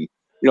playing.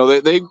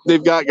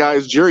 They've got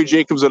guys, Jerry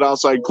Jacobs at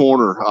outside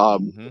corner.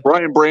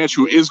 Brian Branch,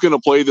 who is going to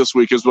play this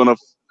week, has been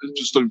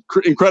just an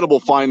incredible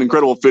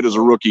fit as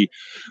a rookie.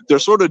 They're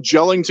sort of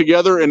gelling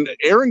together, and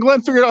Aaron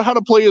Glenn figured out how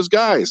to play his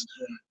guys.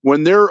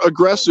 When they're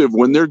aggressive,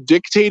 when they're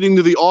dictating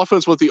to the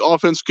offense what the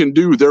offense can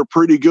do, they're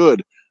pretty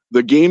good.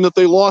 The game that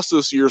they lost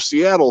this year,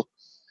 Seattle,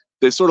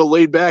 they sort of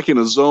laid back in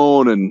a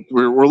zone, and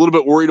we're a little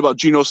bit worried about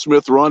Geno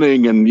Smith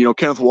running and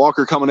Kenneth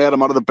Walker coming at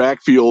him out of the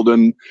backfield,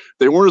 and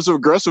they weren't as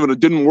aggressive, and it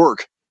didn't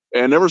work.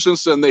 And ever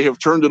since then, they have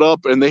turned it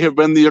up, and they have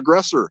been the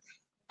aggressor.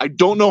 I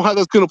don't know how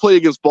that's going to play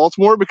against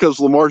Baltimore because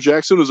Lamar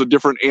Jackson is a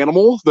different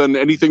animal than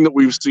anything that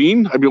we've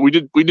seen. I mean, we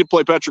did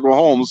play Patrick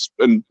Mahomes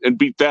and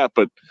beat that,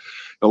 but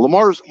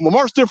Lamar's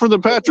different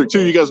than Patrick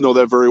too. You guys know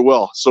that very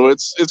well. So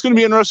it's going to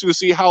be interesting to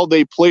see how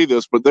they play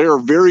this, but they are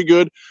very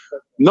good.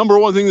 Number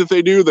one thing that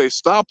they do, they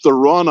stop the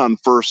run on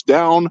first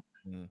down.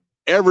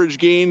 average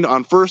gain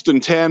on 1st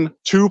and 10,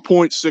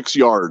 2.6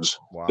 yards.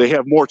 Wow. They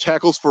have more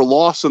tackles for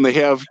loss than they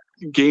have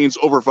gains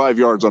over 5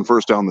 yards on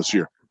 1st down this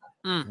year.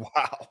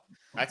 Wow.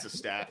 That's a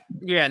stat.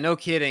 Yeah, no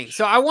kidding.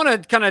 So I want to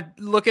kind of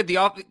look at the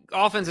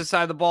offensive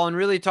side of the ball and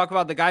really talk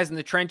about the guys in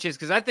the trenches,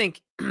 because I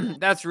think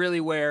that's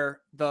really where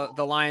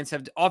the Lions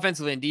have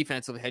offensively and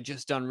defensively had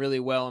just done really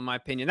well, in my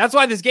opinion. That's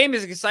why this game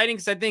is exciting,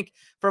 because I think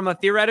from a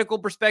theoretical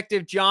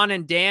perspective, John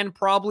and Dan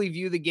probably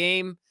view the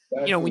game,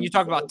 when you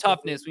talk about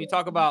toughness, when you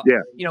talk about,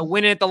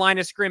 winning at the line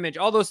of scrimmage,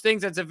 all those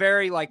things, that's a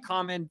very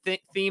common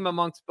theme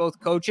amongst both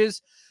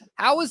coaches.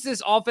 How is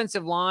this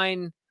offensive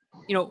line?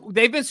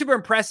 They've been super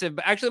impressive,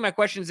 but actually my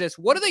question is this: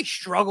 what do they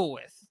struggle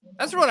with?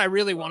 That's what I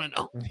really want to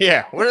know.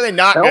 Yeah. What are they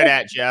not good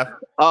at, Jeff?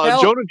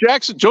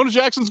 Jonah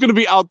Jackson's going to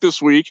be out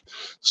this week,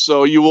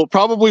 so you will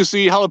probably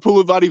see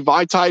Halapoulivaati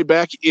Vaitai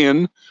back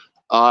in.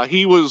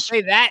 He was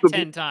say that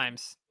 10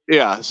 times.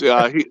 Yeah.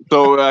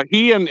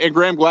 He and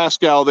Graham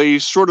Glasgow, they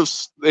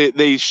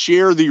they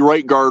share the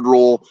right guard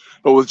role,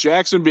 but with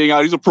Jackson being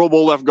out, he's a Pro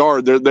Bowl left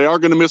guard. They are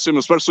going to miss him,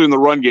 especially in the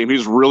run game.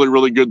 He's really,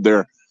 really good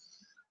there.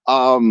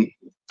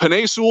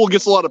 Penei Sewell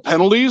gets a lot of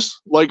penalties.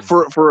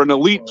 For an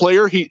elite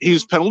player,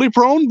 he's penalty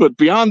prone, but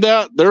beyond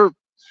that,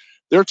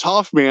 they're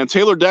tough, man.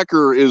 Taylor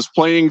Decker is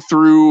playing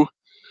through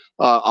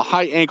a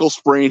high ankle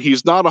sprain.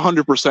 He's not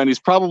 100%. He's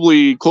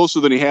probably closer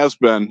than he has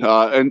been,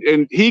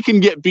 and he can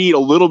get beat a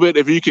little bit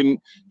if you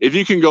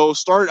can go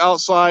start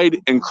outside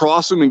and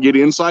cross him and get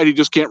inside. He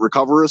just can't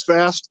recover as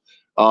fast.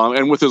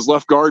 And with his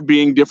left guard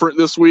being different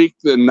this week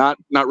and not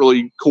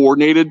really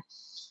coordinated.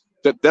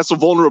 That's a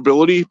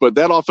vulnerability, but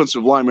that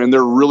offensive line, man,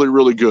 they're really,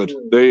 really good.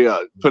 They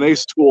Penei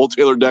Sewell,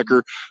 Taylor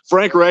Decker,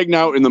 Frank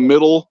Ragnow in the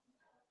middle.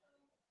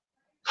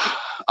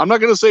 I'm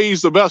not going to say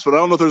he's the best, but I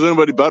don't know if there's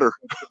anybody better.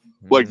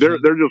 They're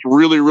just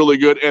really, really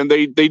good, and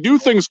they do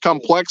things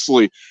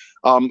complexly.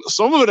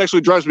 Some of it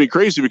actually drives me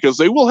crazy because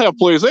they will have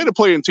plays. They had a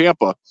play in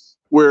Tampa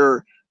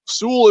where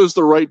Sewell is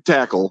the right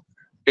tackle,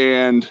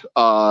 and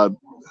Coyote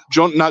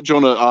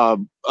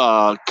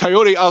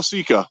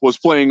Alsika was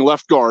playing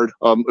left guard,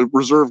 a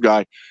reserve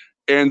guy.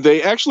 And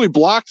they actually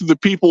blocked the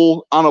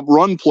people on a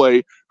run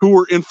play who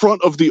were in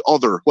front of the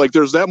other.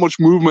 There's that much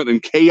movement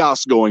and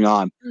chaos going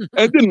on. And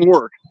it didn't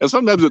work. And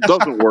sometimes it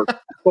doesn't work.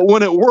 But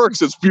when it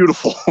works, it's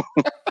beautiful.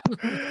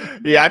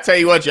 Yeah, I tell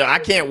you what, Joe, I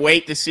can't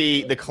wait to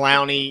see the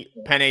Clowney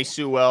Penei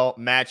Sewell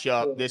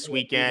matchup this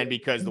weekend,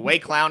 because the way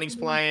Clowney's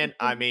playing,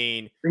 I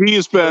mean, he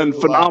has been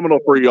phenomenal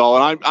for y'all.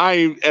 And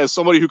I, as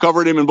somebody who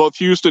covered him in both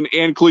Houston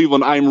and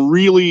Cleveland, I'm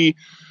really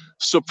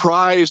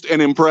surprised and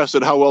impressed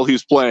at how well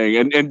he's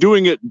playing and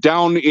doing it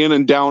down in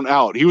and down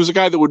out. He was a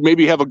guy that would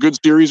maybe have a good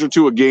series or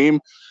two a game.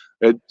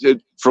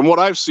 From what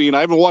I've seen,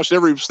 I haven't watched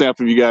every snap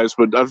of you guys,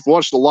 but I've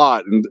watched a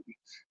lot, and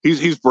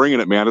he's bringing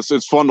it, man.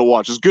 It's fun to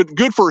watch. It's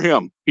good for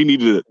him. He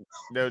needed it.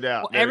 No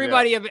doubt. Well,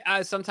 everybody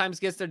sometimes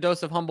gets their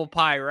dose of humble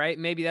pie, right?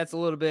 Maybe that's a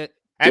little bit.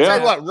 I tell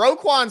you what,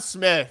 Roquan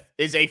Smith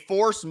is a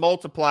force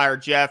multiplier,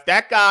 Jeff.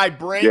 That guy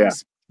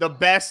brings the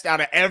best out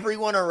of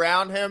everyone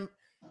around him.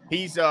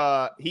 He's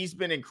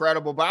been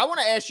incredible. But I want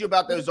to ask you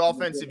about those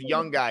offensive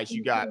young guys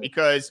you got,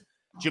 because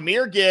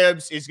Jahmyr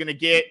Gibbs is going to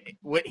get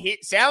what he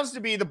sounds to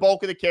be the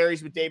bulk of the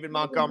carries with David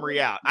Montgomery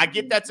out. I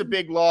get that's a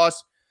big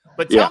loss,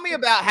 but tell me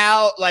about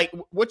how,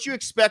 what you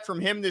expect from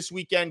him this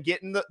weekend,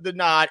 getting the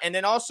nod, and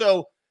then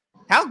also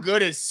how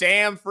good has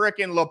Sam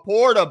frickin'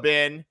 Laporta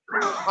been?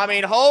 I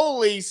mean,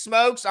 holy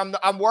smokes,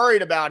 I'm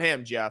worried about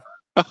him, Jeff.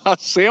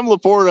 Sam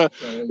Laporta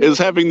is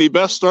having the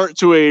best start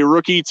to a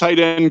rookie tight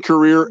end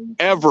career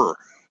ever.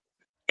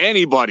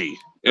 Anybody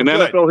in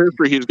NFL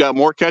history. He's got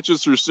more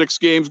catches through 6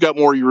 games, got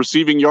more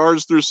receiving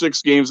yards through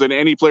 6 games than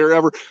any player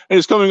ever. And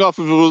he's coming off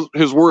of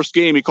his worst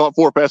game. He caught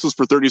 4 passes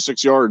for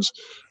 36 yards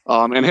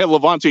and had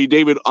Levante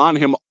David on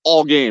him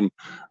all game.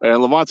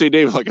 And Levante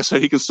David, like I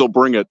said, he can still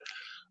bring it.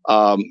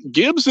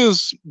 Gibbs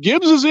is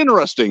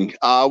interesting.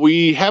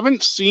 We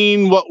haven't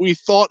seen what we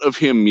thought of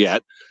him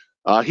yet.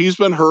 He's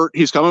been hurt.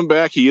 He's coming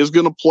back. He is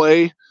going to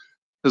play.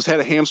 Has had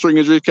a hamstring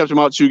injury, kept him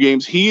out 2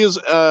 games. He is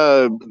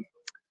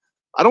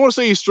I don't want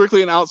to say he's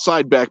strictly an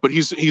outside back, but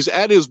he's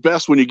at his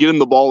best when you get him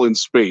the ball in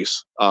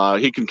space.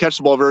 He can catch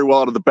the ball very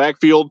well out of the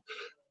backfield.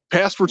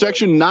 Pass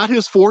protection, not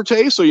his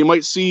forte, so you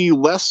might see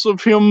less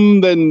of him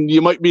than you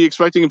might be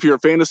expecting if you're a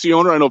fantasy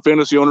owner. I know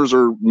fantasy owners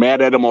are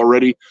mad at him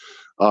already.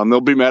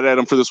 They'll be mad at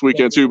him for this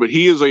weekend too, but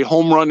he is a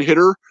home run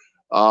hitter.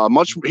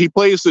 He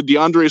plays the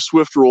DeAndre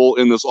Swift role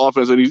in this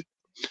offense, and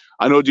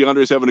I know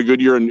DeAndre's having a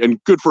good year,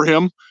 and good for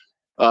him.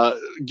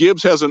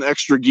 Gibbs has an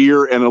extra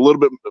gear and a little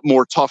bit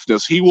more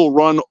toughness. He will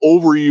run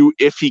over you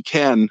if he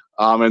can,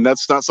 and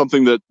that's not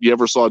something that you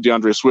ever saw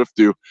DeAndre Swift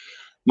do.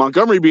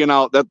 Montgomery being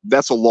out,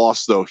 that's a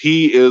loss, though.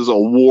 He is a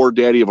war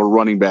daddy of a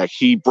running back.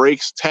 He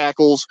breaks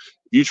tackles.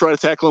 You try to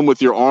tackle him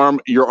with your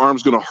arm's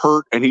going to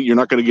hurt, and you're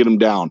not going to get him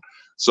down.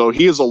 So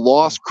he is a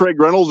loss.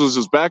 Craig Reynolds is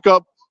his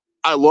backup.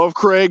 I love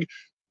Craig.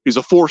 He's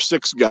a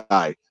 4'6"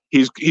 guy.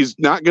 He's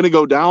not going to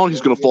go down.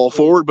 He's going to fall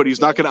forward, but he's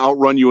not going to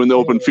outrun you in the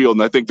open field.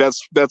 And I think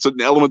that's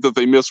an element that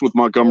they miss with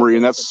Montgomery,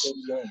 and that's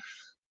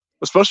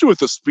especially with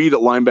the speed at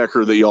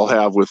linebacker that y'all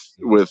have with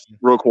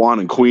Roquan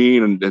and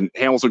Queen and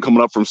Hamilton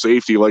coming up from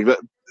safety, like that.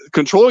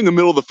 Controlling the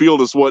middle of the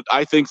field is what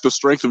I think the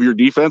strength of your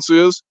defense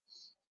is.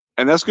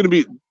 And that's going to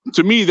be,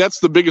 to me, that's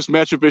the biggest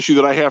matchup issue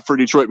that I have for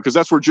Detroit, because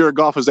that's where Jared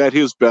Goff is at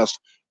his best,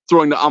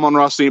 throwing to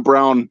Amon-Ra St.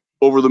 Brown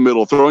over the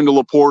middle, throwing to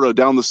Laporta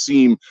down the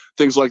seam,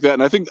 things like that.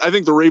 And I think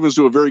the Ravens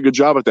do a very good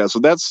job at that. So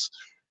that's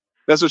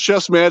a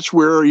chess match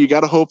where you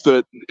got to hope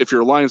that, if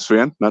you're a Lions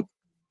fan, not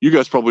you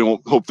guys probably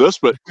won't hope this,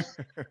 but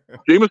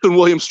Jamison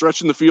Williams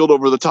stretching the field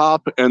over the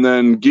top, and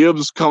then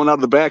Gibbs coming out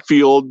of the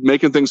backfield,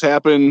 making things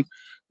happen.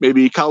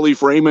 Maybe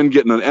Khalif Raymond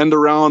getting an end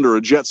around or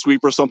a jet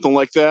sweep or something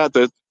like that.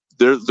 That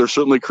they're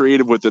certainly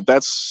creative with it.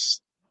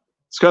 It's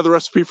kind of the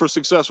recipe for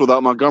success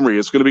without Montgomery.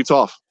 It's going to be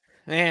tough.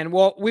 Man,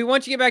 well, we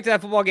want you to get back to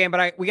that football game,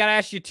 but we got to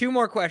ask you two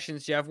more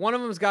questions, Jeff. One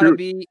of them's got to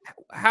be,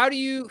 how do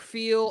you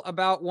feel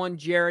about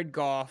Jared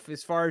Goff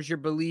as far as your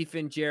belief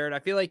in Jared? I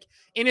feel like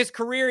in his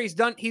career, he's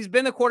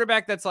been the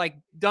quarterback that's like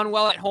done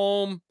well at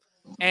home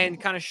and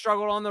kind of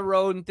struggled on the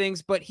road and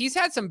things, but he's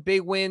had some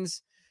big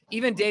wins,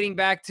 even dating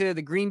back to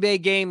the Green Bay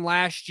game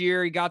last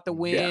year. He got the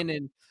win,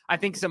 and I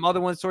think some other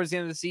ones towards the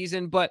end of the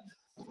season. But,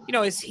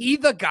 is he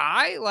the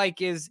guy?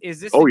 Like, is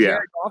this the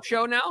Jared Goff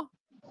show now?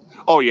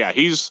 Oh yeah,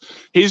 he's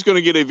going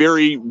to get a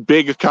very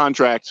big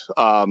contract.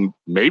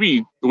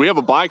 Maybe we have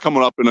a bye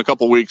coming up in a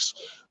couple weeks.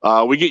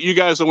 We get you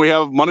guys, and we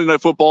have Monday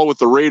Night Football with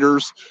the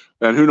Raiders,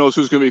 and who knows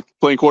who's going to be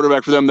playing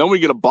quarterback for them. Then we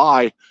get a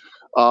bye.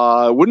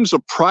 It wouldn't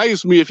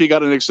surprise me if he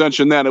got an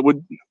extension. Then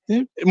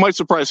it might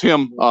surprise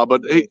him,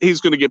 but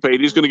he's going to get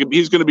paid. He's going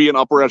to be an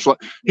upper echelon.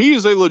 He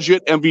is a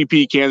legit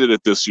MVP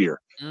candidate this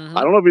year. Mm-hmm.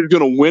 I don't know if he's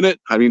going to win it.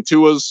 I mean,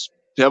 Tua's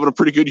having a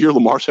pretty good year.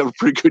 Lamar's having a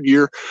pretty good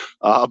year,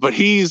 but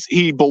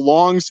he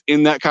belongs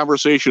in that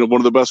conversation of one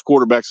of the best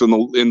quarterbacks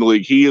in the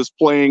league. He is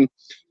playing.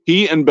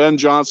 He and Ben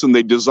Johnson,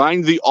 they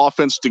designed the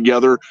offense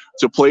together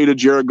to play to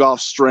Jared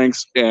Goff's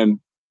strengths, and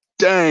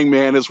dang,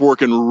 man, it's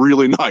working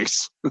really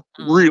nice.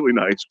 Really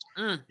nice.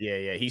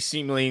 Yeah. He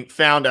seemingly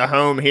found a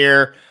home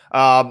here.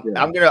 I'm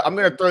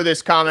gonna throw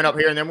this comment up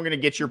here, and then we're gonna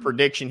get your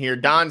prediction here.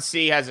 Don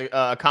C has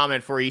a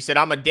comment for you. He said,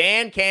 "I'm a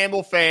Dan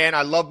Campbell fan.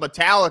 I love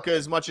Metallica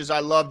as much as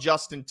I love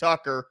Justin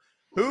Tucker.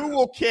 Who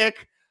will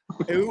kick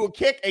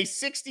a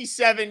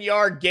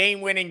 67-yard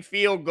game-winning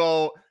field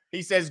goal?"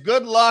 He says,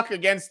 "Good luck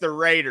against the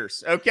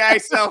Raiders." Okay,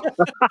 so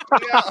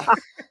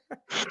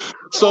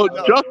So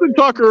Justin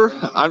Tucker,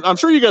 I'm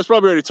sure you guys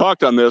probably already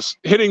talked on this.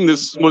 Hitting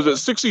this, was it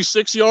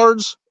 66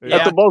 yards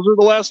at the buzzer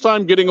the last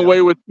time? Getting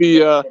away with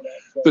the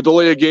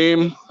delay of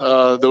game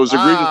that was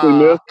egregiously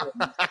missed.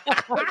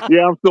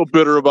 Yeah, I'm still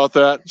bitter about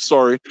that.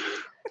 Sorry,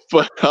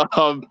 but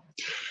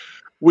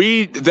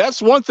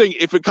that's one thing.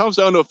 If it comes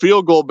down to a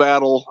field goal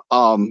battle,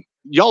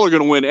 y'all are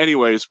going to win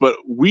anyways, but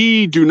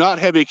we do not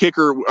have a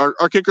kicker.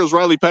 Our kicker is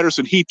Riley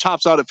Patterson. He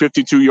tops out at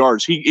 52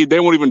 yards. They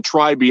won't even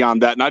try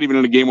beyond that, not even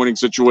in a game-winning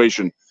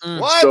situation.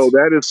 What? So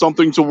that is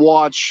something to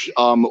watch.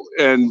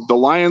 And the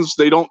Lions,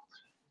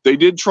 they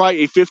did try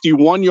a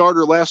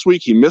 51-yarder last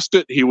week. He missed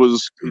it.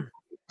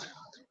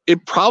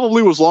 It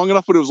probably was long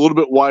enough, but it was a little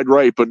bit wide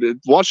right. But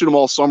watching them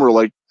all summer,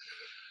 like,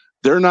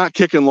 they're not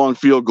kicking long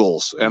field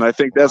goals, and I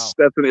think that's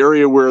an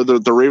area where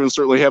the Ravens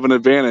certainly have an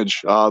advantage.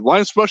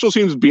 Lions special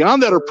teams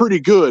beyond that are pretty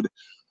good.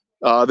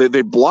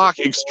 They block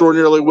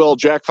extraordinarily well.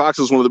 Jack Fox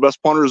is one of the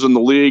best punters in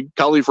the league.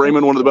 Khalif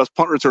Raymond, one of the best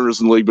punt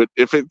returners in the league. But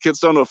if it gets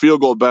down to a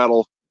field goal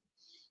battle,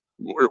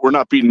 we're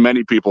not beating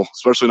many people,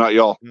 especially not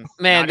y'all.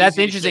 Man, that's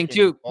interesting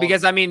too,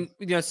 because I mean,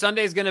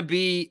 Sunday's going to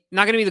be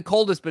not going to be the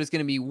coldest, but it's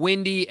going to be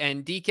windy,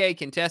 and DK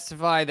can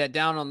testify that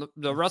down on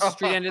the Russell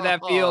Street end of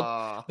that field,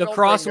 the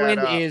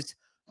crosswind is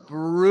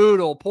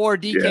brutal. Poor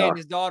DK and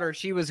his daughter,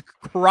 she was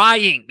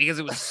crying because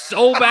it was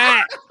so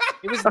bad.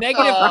 It was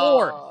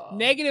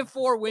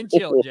 -4 wind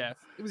chill, Jeff.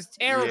 It was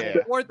terrible.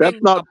 Yeah.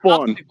 That's not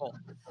fun.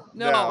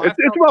 No, it's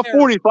about terrible.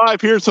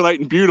 45 here tonight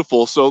and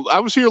beautiful. So I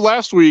was here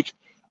last week.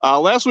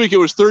 Last week it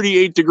was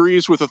 38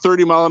 degrees with a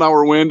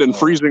 30-mile-an-hour wind and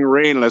freezing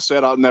rain, and I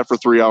sat out in that for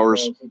 3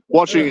 hours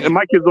watching. And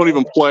my kids don't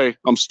even play.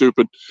 I'm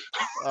stupid.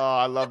 Oh,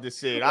 I love to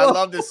see it. I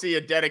love to see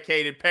a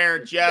dedicated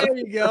parent, Jeff. There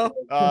you go.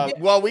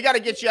 Well, we got to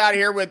get you out of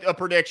here with a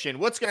prediction.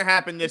 What's going to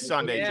happen this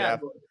Sunday, Jeff?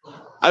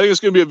 I think it's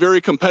going to be a very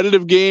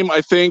competitive game.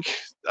 I think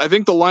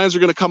the Lions are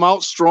going to come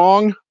out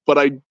strong, but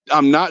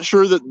I'm not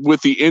sure that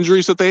with the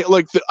injuries that they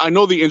like. I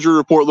know the injury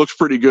report looks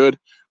pretty good.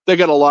 They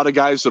got a lot of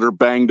guys that are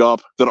banged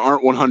up that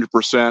aren't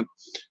 100%.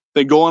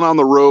 They going on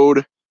the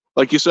road.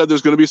 Like you said,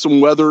 there's going to be some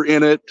weather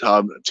in it.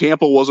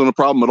 Tampa wasn't a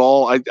problem at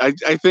all. I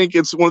think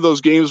it's one of those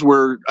games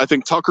where I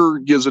think Tucker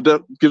gives a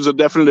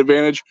definite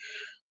advantage.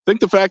 I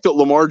think the fact that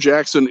Lamar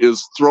Jackson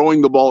is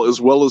throwing the ball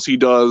as well as he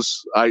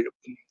does,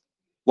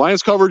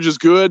 Lions coverage is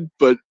good,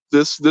 but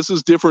this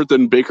is different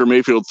than Baker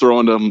Mayfield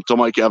throwing to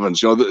Mike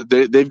Evans.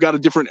 They've got a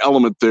different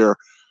element there.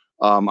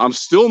 I'm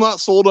still not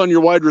sold on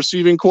your wide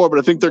receiving core, but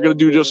I think they're going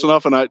to do just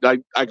enough. And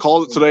I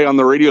called it today on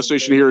the radio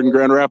station here in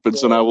Grand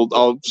Rapids, and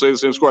I'll say the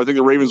same score. I think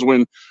the Ravens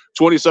win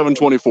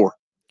 27-24.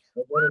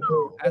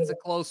 That's a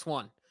close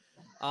one.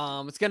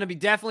 It's going to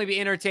definitely be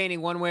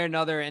entertaining one way or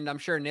another, and I'm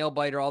sure nail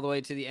biter all the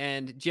way to the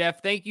end.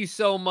 Jeff, thank you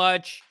so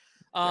much.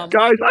 Guys,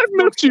 I've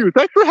missed you.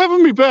 Thanks for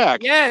having me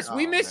back. Yes,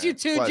 we miss you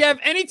too, Pleasure. Jeff.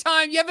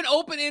 Anytime you have an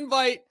open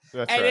invite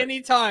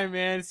any time,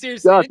 man.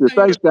 Seriously. Gotcha.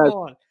 Thanks, guys.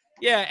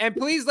 Yeah, and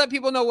please let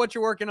people know what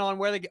you're working on,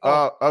 where they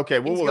go. Okay,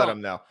 we'll let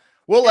them know.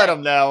 We'll let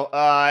them know.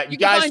 You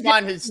guys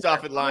find his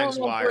stuff at Lions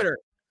Wire.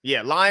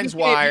 Yeah, Lions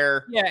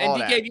Wire. Yeah,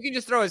 and DK, if you can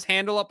just throw his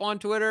handle up on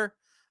Twitter,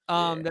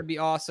 that'd be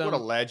awesome. What a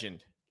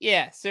legend.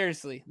 Yeah,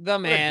 seriously. The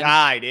man. What a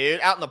guy,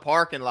 dude. Out in the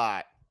parking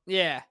lot.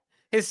 Yeah.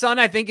 His son,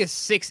 I think, is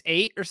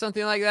 6'8" or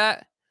something like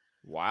that.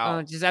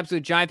 Wow. Just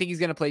absolute giant. I think he's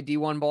going to play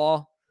D1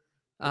 ball.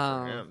 Good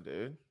for him,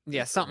 dude.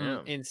 Yeah,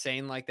 something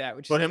insane like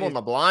that. Put him on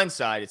the blind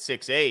side at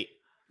 6'8".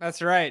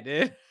 That's right,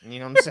 dude. You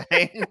know what I'm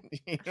saying?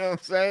 You know what I'm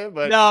saying?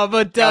 But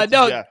no,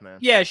 Jeff, man.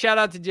 Yeah, shout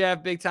out to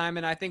Jeff big time.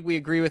 And I think we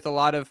agree with a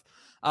lot of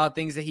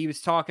things that he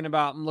was talking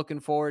about. I'm looking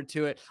forward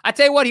to it. I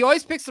tell you what, he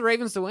always picks the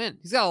Ravens to win.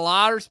 He's got a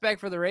lot of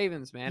respect for the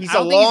Ravens, man. He's a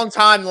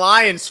long-time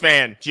Lions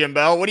fan,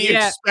 Jimbo. What do you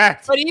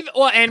expect? But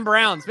and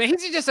Browns, man.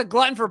 He's just a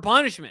glutton for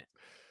punishment.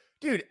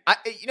 Dude,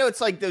 it's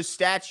like those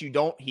stats you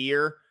don't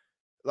hear,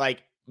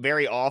 like,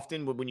 very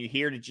often, but when you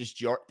hear it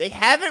just they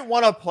haven't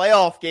won a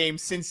playoff game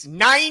since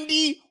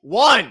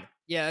 91.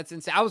 Yeah, that's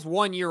insane. I was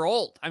 1 year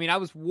old. I mean, I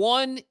was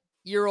 1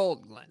 year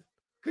old, Glenn.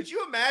 Could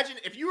you imagine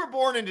if you were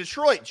born in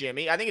Detroit,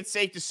 Jimmy? I think it's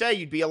safe to say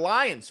you'd be a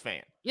Lions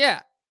fan.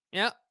 Yeah.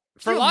 Could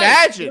you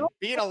imagine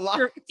being a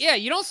Lions? Yeah,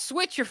 you don't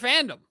switch your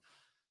fandom.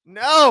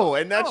 No,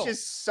 and that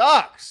just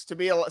sucks to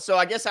be so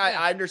I guess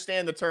I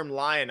understand the term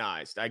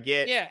lionized. I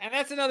get. Yeah, and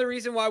that's another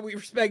reason why we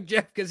respect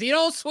Jeff, because he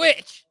don't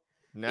switch.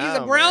 No, he's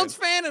a Browns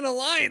fan and a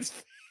Lions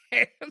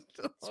fan.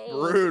 It's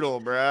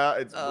brutal, bro.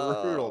 It's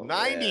brutal.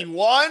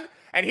 91,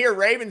 and here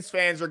Ravens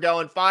fans are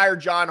going, fire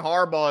John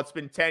Harbaugh. It's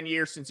been 10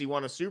 years since he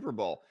won a Super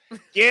Bowl.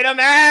 Get him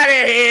out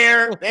of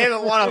here. They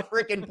haven't won a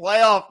freaking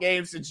playoff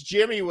game since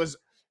Jimmy was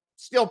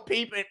still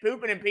pooping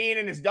and peeing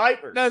in his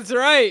diapers. That's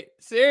right.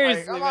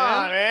 Seriously, come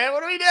on, man.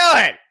 What are we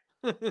doing?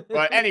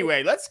 But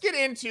anyway, let's get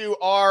into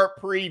our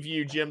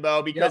preview,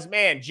 Jimbo, because,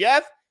 man,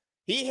 Jeff,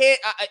 he hit,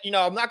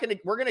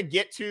 we're going to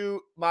get to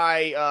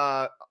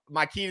my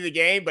my key to the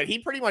game, but he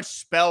pretty much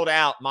spelled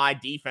out my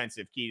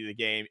defensive key to the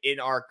game in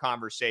our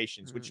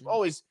conversations, which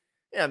always,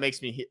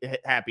 makes me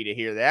happy to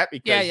hear that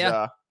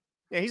because,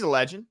 he's a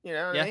legend. You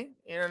know what I mean?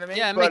 You know what I mean?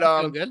 Yeah, it makes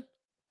it feel good.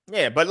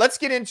 Yeah, but let's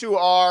get into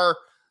our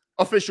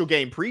official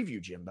game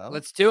preview, Jimbo.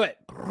 Let's do it.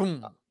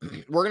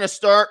 We're going to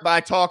start by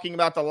talking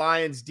about the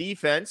Lions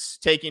defense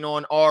taking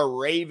on our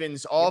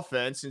Ravens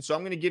offense. And so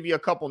I'm going to give you a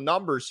couple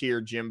numbers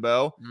here,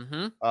 Jimbo.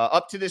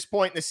 Up to this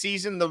point in the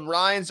season, the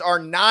Lions are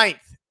 9th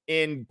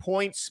in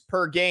points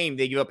per game.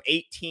 They give up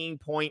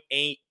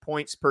 18.8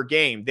 points per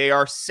game. They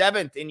are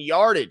 7th in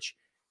yardage,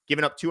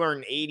 giving up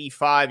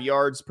 285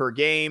 yards per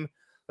game.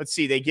 Let's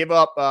see. They give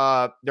up,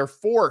 they're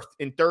 4th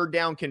in third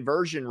down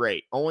conversion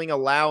rate, only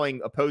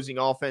allowing opposing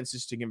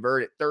offenses to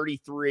convert at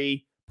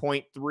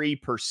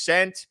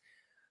 33.3%.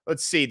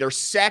 Let's see. They're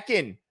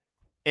 2nd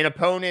in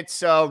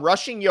opponents'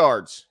 rushing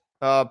yards.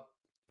 They're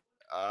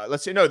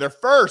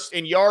 1st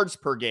in yards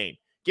per game,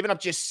 giving up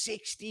just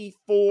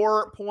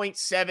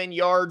 64.7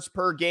 yards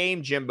per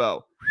game,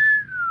 Jimbo.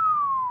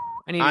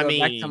 I need to go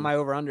back to my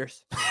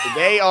over-unders.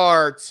 They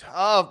are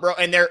tough, bro.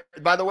 And they're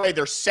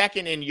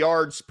 2nd in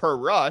yards per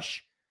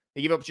rush.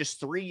 They give up just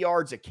 3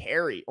 yards a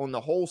carry on the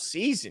whole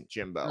season,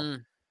 Jimbo.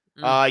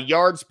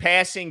 Yards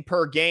passing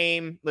per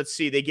game. Let's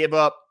see. They're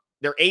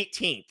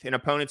 18th in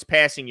opponents'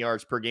 passing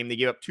yards per game. They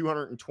give up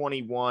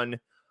 221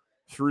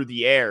 through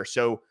the air.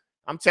 So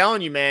I'm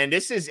telling you, man,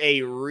 this is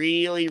a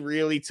really,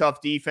 really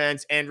tough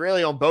defense. And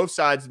really on both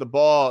sides of the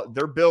ball,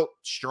 they're built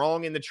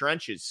strong in the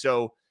trenches.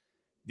 So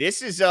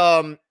this is,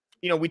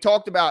 we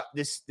talked about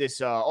this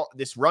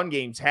run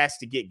games has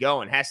to get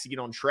going, has to get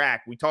on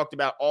track. We talked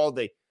about all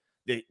the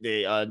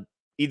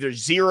either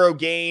zero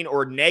gain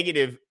or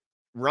negative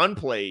run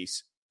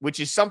plays, which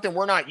is something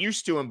we're not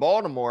used to in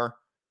Baltimore.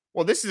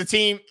 Well, this is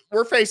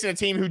we're facing a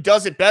team who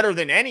does it better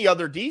than any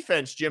other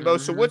defense, Jimbo.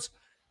 So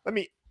let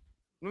me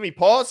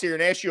pause here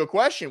and ask you a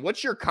question.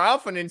 What's your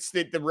confidence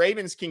that the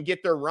Ravens can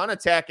get their run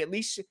attack at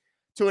least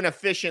to an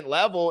efficient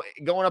level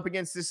going up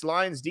against this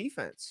Lions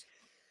defense?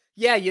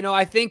 Yeah,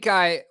 I think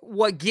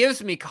what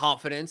gives me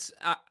confidence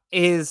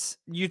is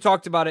you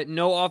talked about it.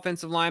 No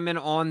offensive lineman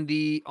on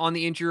the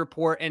injury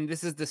report, and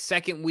this is the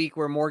second week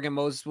where Morgan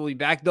Moses will be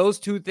back. Those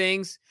two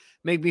things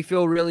make me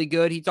feel really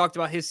good. He talked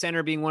about his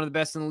center being one of the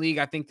best in the league.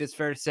 I think that's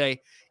fair to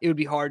say. It would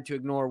be hard to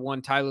ignore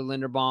one Tyler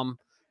Linderbaum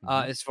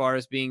as far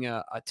as being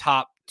a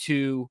top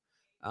 2,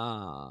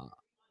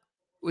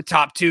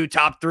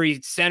 top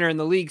 3 center in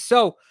the league.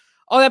 So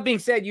all that being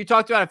said, you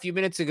talked about a few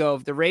minutes ago,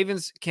 if the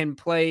Ravens can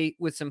play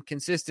with some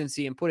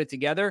consistency and put it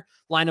together,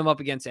 line them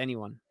up against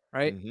anyone,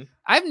 right?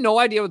 I have no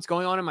idea what's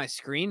going on in my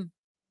screen.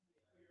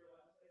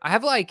 I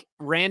have like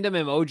random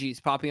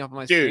emojis popping up on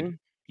my screen. Dude,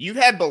 you've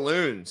had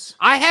balloons.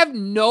 I have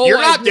no You're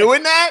idea. Not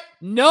doing that?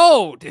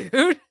 No,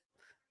 dude.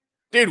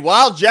 Dude,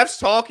 while Jeff's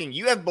talking,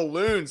 you have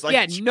balloons.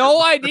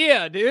 No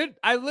idea, dude.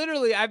 I've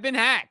been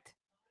hacked.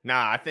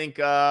 Nah, I think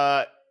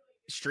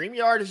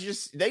StreamYard is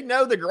just, they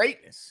know the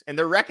greatness and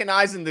they're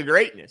recognizing the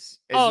greatness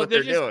is what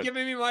they're they're just doing.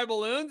 giving me my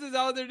balloons? Is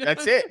that what they're doing?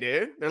 That's it,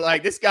 dude. They're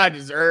like, this guy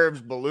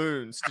deserves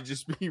balloons to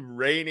just be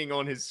raining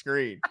on his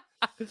screen.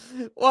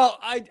 Well,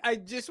 I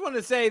just want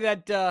to say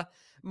that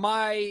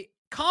my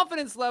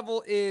confidence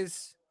level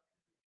is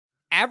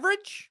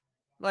average.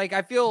 Like,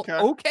 I feel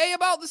okay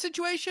about the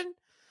situation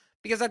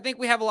because I think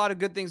we have a lot of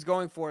good things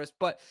going for us,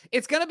 but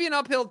it's going to be an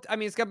uphill. I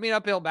mean, it's going to be an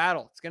uphill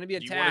battle. It's going to be a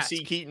task. Do you want to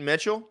see Keaton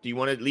Mitchell? Do you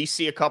want to at least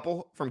see a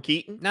couple from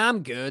Keaton? Nah,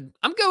 I'm good.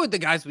 I'm good with the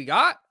guys we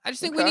got. I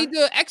just think we need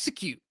to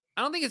execute.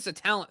 I don't think it's a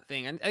talent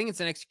thing. I think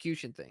it's an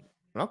execution thing.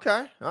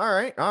 Okay. All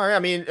right. I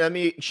mean, let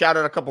me shout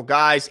out a couple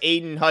guys.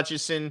 Aiden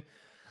Hutchison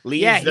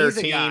leads their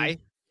team. Guy.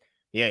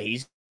 Yeah,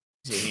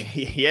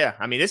 yeah.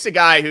 I mean, this is a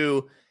guy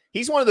who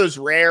he's one of those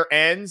rare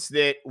ends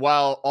that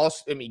while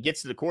also, I mean, he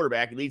gets to the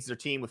quarterback, he leads their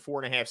team with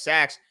 4.5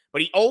 sacks,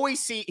 but he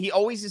always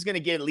is going to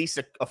get at least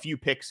a few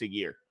picks a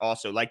year.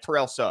 Also, like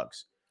Terrell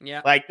Suggs.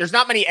 Yeah. Like there's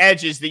not many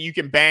edges that you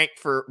can bank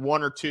for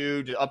 1 or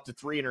 2 to up to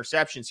 3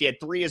 interceptions. He had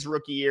 3 his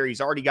rookie year. He's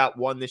already got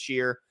 1 this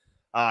year.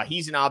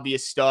 He's an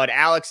obvious stud.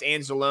 Alex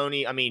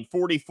Anzalone, I mean,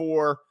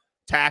 44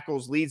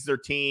 tackles, leads their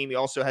team. He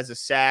also has a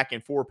sack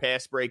and 4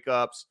 pass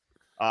breakups.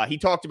 He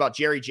talked about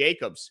Jerry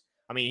Jacobs.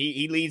 I mean,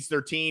 he leads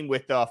their team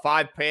with 5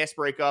 pass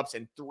breakups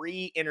and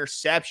 3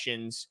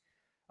 interceptions,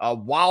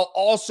 while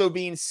also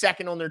being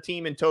second on their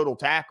team in total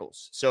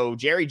tackles. So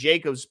Jerry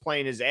Jacobs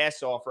playing his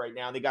ass off right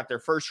now. They got their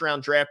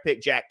first-round draft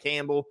pick, Jack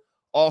Campbell,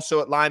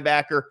 also at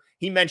linebacker.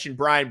 He mentioned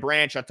Brian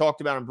Branch. I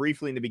talked about him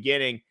briefly in the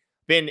beginning.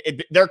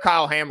 They're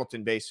Kyle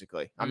Hamilton,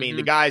 basically. I mean,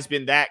 the guy's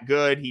been that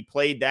good. He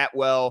played that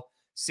well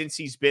since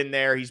he's been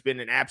there. He's been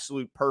an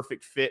absolute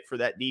perfect fit for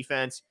that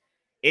defense.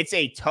 It's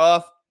a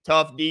tough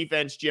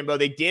defense, Jimbo.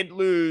 They did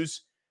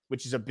lose,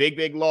 which is a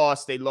big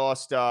loss. They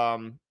lost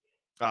I'm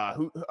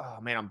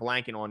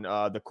blanking on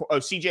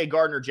CJ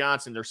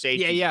Gardner-Johnson, their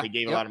safety. Yeah. They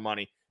gave a lot of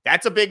money.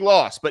 That's a big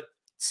loss, but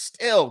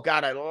still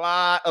got a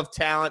lot of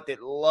talent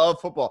that love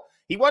football.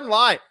 He wasn't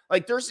lying.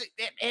 Like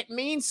it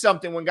means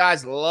something when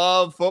guys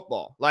love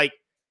football. Like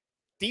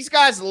these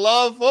guys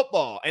love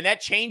football, and that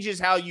changes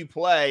how you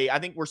play. I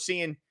think we're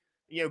seeing,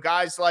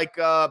 guys like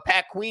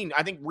Pat Queen,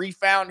 I think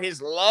refound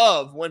his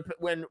love when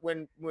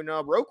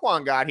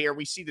Roquan got here.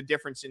 We see the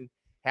difference in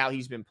how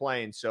he's been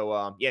playing.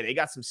 So they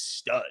got some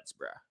studs,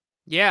 bro.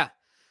 Yeah.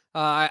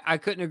 I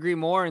couldn't agree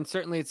more. And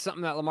certainly it's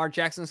something that Lamar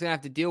Jackson's going to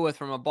have to deal with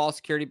from a ball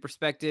security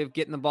perspective,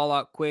 getting the ball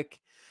out quick,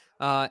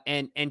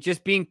 and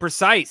just being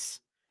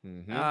precise.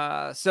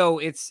 So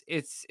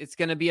it's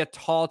going to be a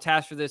tall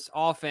task for this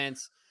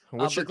offense.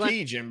 What's your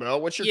key, Jimbo?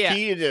 What's your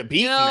key to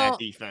beating that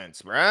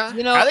defense, bro? How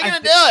are they going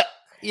to do it?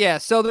 Yeah.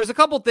 So there's a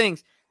couple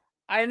things.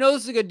 I know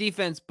this is a good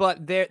defense,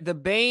 but the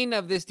bane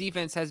of this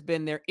defense has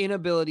been their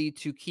inability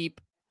to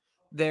keep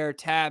their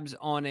tabs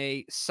on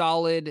a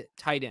solid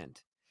tight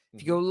end.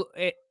 If you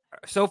go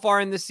so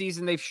far in this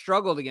season, they've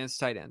struggled against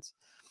tight ends.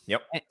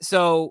 Yep.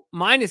 So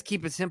mine is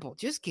keep it simple.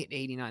 Just get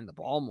 89 the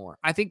ball more.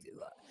 I think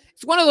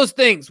it's one of those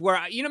things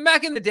where,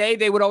 back in the day,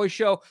 they would always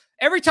show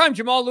every time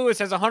Jamal Lewis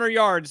has 100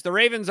 yards, the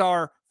Ravens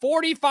are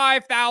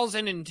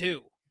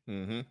 45,002.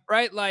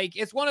 Right? Like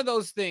it's one of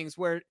those things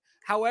where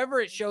however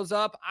it shows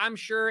up, I'm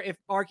sure if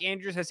Mark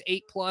Andrews has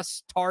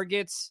 8+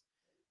 targets,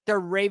 the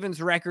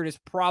Ravens record is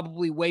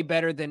probably way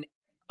better than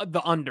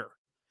the under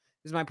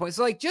is my point.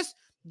 So just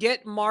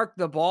get Mark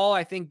the ball.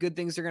 I think good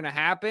things are going to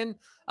happen.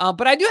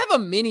 But I do have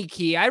a mini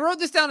key. I wrote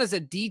this down as a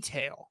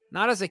detail,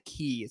 not as a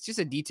key. It's just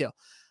a detail.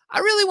 I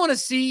really want to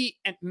see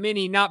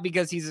Mini, not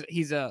because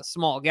he's a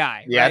small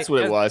guy. Yeah, right? That's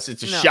what it was.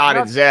 It's a shot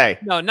at Zay.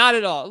 No, not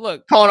at all.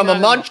 Look, calling him a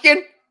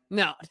munchkin.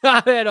 No,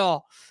 not at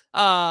all.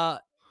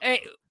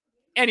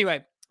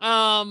 Anyway,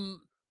 I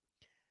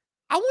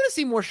want to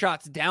see more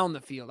shots down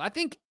the field. I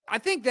think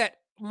that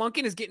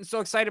Monken is getting so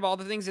excited about all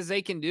the things that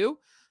Zay can do.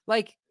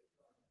 Like,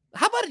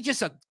 how about it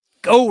just a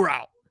go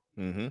route?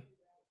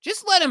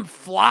 Just let him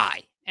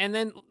fly. And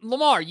then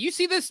Lamar, you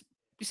see this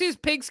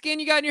pigskin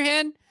you got in your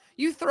hand?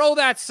 You throw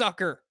that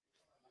sucker.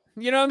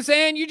 You know what I'm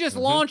saying? You just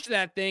launch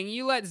that thing.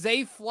 You let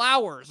Zay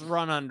Flowers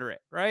run under it,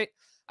 right?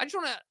 I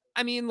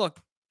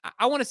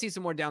want to see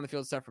some more down the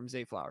field stuff from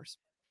Zay Flowers.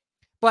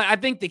 But I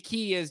think the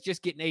key is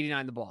just getting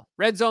 89 the ball.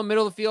 Red zone,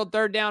 middle of the field,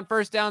 3rd down,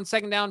 1st down,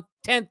 2nd down,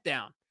 10th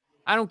down.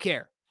 I don't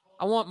care.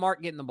 I want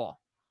Mark getting the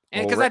ball.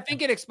 And because I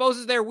think it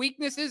exposes their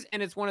weaknesses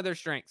and it's one of their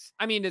strengths.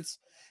 I mean, it's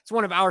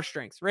one of our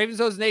strengths. Ravens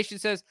Hoes Nation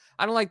says,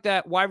 I don't like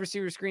that wide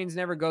receiver screens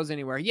never goes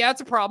anywhere. Yeah,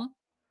 it's a problem.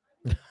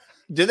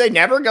 Do they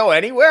never go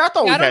anywhere? I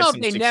thought I don't know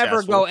if they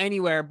never go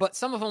anywhere, but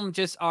some of them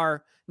just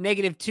are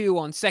 -2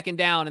 on 2nd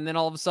down, and then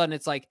all of a sudden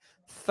it's like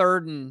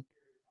 3rd and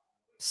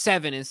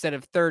 7 instead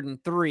of 3rd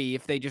and 3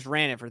 if they just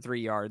ran it for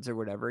 3 yards or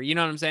whatever. You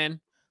know what I'm saying?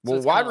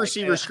 Well, wide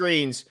receiver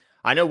screens,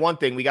 I know one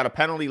thing. We got a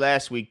penalty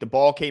last week. The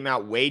ball came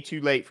out way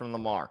too late from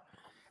Lamar.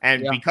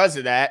 And because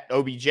of that,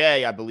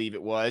 OBJ, I believe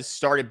it was,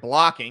 started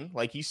blocking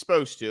like he's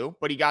supposed to,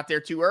 but he got there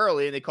too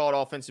early and they called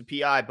offensive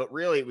PI. But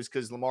really it was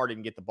because Lamar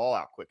didn't get the ball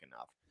out quick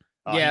enough.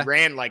 He Yeah.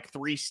 ran like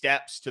 3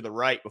 steps to the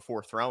right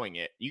before throwing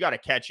it. You got to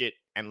catch it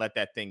and let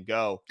that thing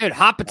go. Dude,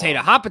 hot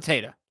potato.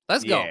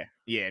 Let's go.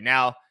 Yeah.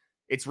 Now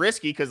it's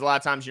risky because a lot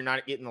of times you're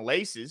not getting the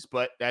laces,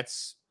 but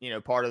that's,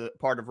 part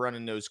of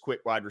running those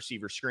quick wide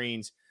receiver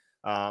screens.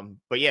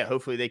 But yeah,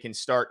 hopefully they can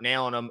start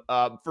nailing them.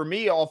 For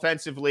me,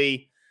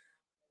 offensively,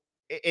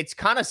 it's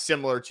kind of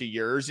similar to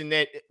yours in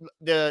that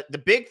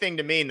the big thing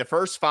to me in the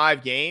first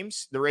 5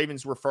 games, the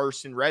Ravens were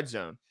first in red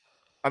zone.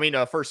 I mean,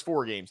 first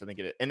 4 games, I think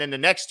it is. And then the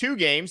next 2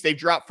 games, they've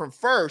dropped from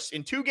first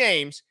in 2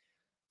 games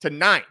to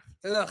 9th.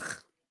 Ugh.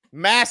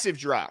 Massive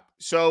drop.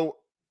 So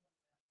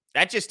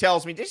that just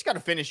tells me they just got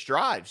to finish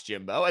drives,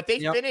 Jimbo. If they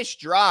finish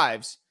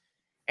drives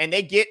and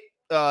they get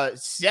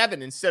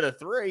 7 instead of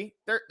 3,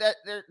 they're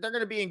going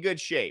to be in good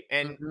shape.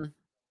 And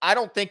I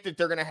don't think that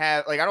they're going to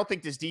have, I don't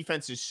think this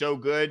defense is so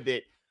good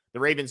that the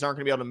Ravens aren't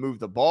going to be able to move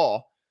the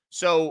ball.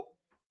 So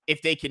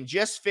if they can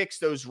just fix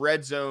those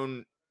red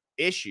zone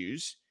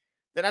issues,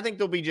 then I think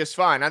they'll be just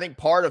fine. I think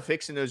part of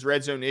fixing those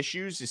red zone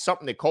issues is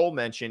something that Cole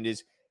mentioned,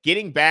 is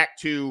getting back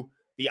to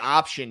the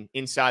option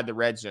inside the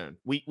red zone.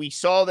 We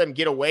saw them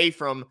get away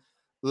from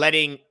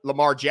letting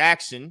Lamar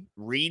Jackson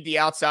read the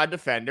outside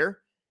defender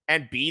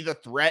and be the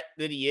threat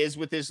that he is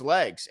with his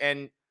legs.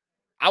 And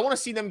I want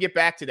to see them get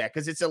back to that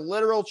because it's a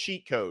literal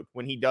cheat code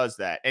when he does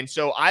that. And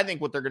so I think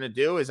what they're going to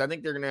do is I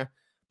think they're going to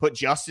put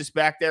Justice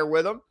back there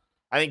with him.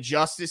 I think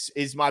Justice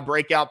is my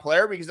breakout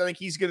player because I think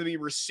he's going to be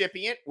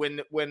recipient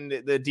when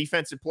the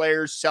defensive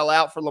players sell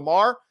out for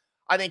Lamar.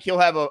 I think he'll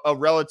have a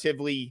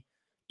relatively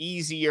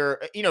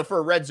easier, for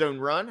a red zone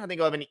run. I think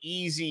he'll have an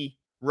easy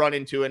run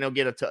into it, and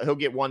he'll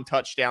get 1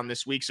 touchdown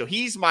this week. So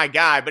he's my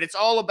guy, but it's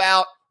all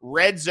about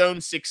red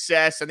zone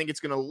success. I think it's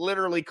going to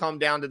literally come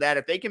down to that.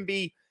 If they can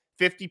be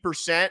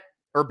 50%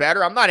 or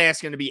better, I'm not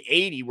asking them to be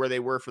 80 where they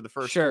were for the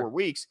first 4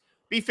 weeks.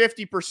 Be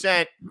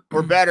 50%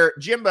 or better.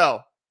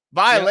 Jimbo,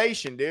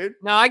 violation, dude.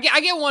 No, I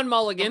get 1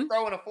 mulligan. I'm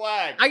throwing a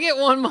flag. I get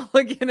 1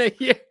 mulligan a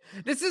year.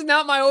 This is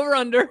not my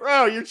over-under.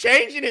 Bro, you're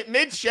changing it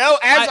mid-show.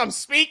 As I'm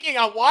speaking,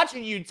 I'm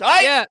watching you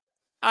type. Yeah,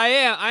 I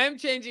am. I am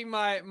changing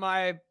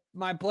my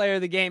player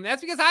of the game.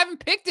 That's because I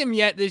haven't picked him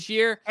yet this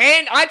year.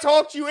 And I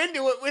talked you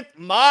into it with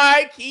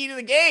my key to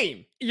the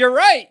game. You're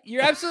right.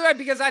 You're absolutely right,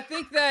 because I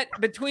think that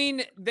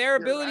between their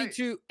ability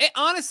to –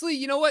 honestly,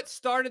 you know what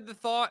started the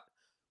thought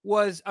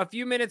was a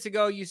few minutes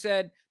ago you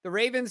said the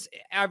Ravens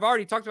 – I've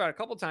already talked about it a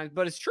couple times,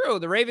 but it's true.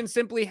 The Ravens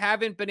simply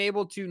haven't been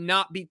able to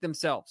not beat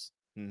themselves.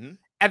 Mm-hmm.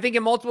 I think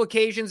in multiple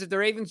occasions, if the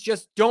Ravens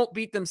just don't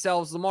beat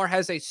themselves, Lamar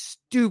has a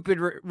stupid,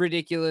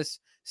 ridiculous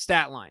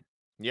stat line.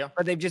 Yeah.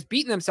 But they've just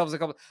beaten themselves a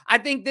couple. I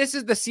think this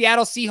is the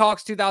Seattle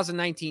Seahawks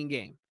 2019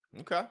 game.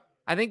 Okay.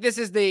 I think this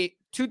is the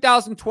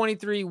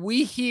 2023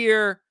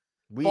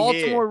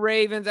 Baltimore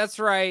Ravens. That's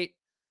right.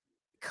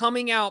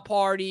 Coming out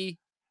party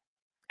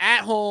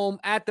at home,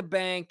 at the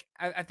bank.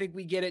 I think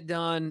we get it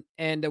done,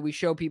 and we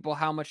show people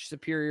how much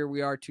superior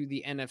we are to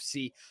the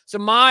NFC. So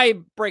my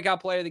breakout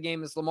player of the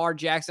game is Lamar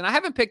Jackson. I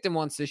haven't picked him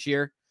once this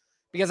year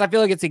because I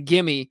feel like it's a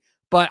gimme,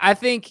 but I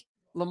think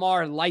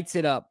Lamar lights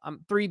it up.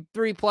 Three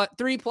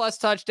plus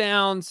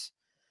touchdowns.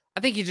 I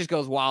think he just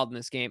goes wild in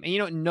this game.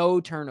 And no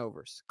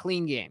turnovers.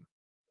 Clean game.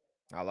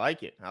 I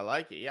like it.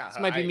 Yeah. This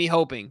might be me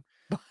hoping.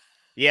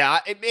 Yeah,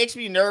 it makes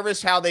me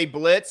nervous how they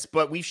blitz,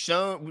 but we've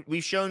shown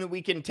that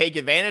we can take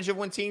advantage of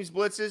when teams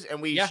blitzes,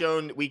 and we've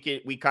shown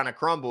we kind of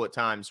crumble at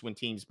times when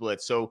teams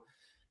blitz. So,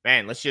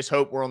 man, let's just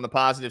hope we're on the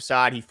positive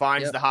side. He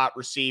finds the hot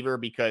receiver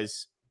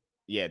because,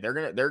 they're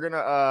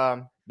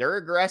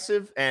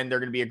aggressive, and they're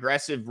gonna be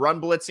aggressive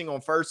run blitzing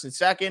on first and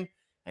second,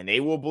 and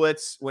they will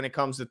blitz when it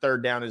comes to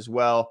third down as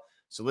well.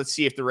 So let's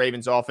see if the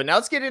Ravens offense. Now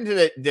let's get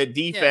into the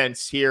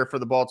defense here for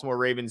the Baltimore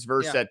Ravens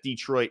versus that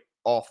Detroit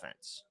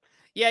offense.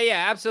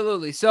 Yeah,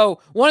 absolutely.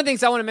 So one of the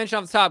things I want to mention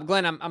off the top,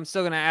 Glenn, I'm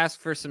still going to ask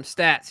for some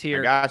stats here.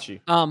 I got you.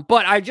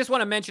 But I just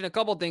want to mention a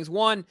couple of things.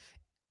 One,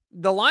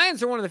 the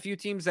Lions are one of the few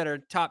teams that are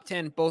top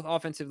 10, both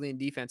offensively and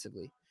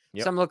defensively.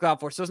 Yep. Something to look out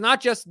for. So it's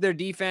not just their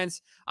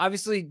defense.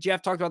 Obviously,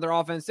 Jeff talked about their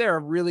offense. They're a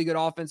really good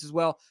offense as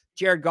well.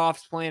 Jared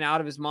Goff's playing out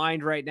of his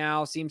mind right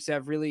now. Seems to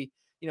have really,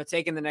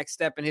 taken the next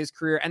step in his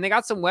career. And they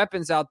got some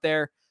weapons out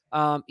there,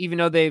 even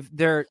though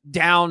they're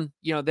down,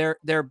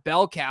 their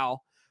bell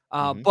cow.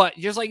 But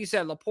just like you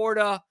said,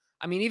 Laporta,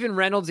 even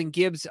Reynolds and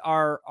Gibbs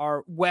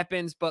are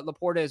weapons, but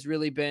Laporta has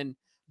really been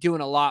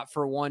doing a lot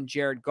for one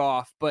Jared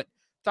Goff. But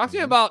talk to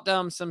me about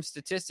some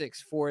statistics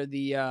for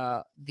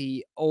the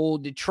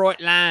old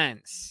Detroit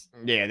Lions.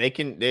 Yeah, they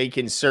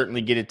can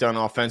certainly get it done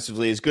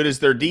offensively. As good as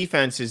their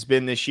defense has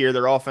been this year,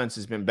 their offense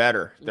has been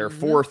better. They're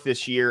fourth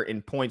this year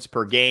in points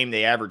per game.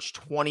 They average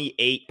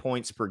 28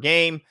 points per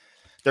game.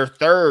 They're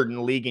third in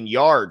the league in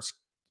yards.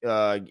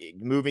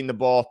 Moving the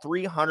ball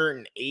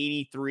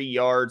 383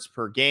 yards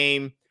per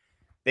game.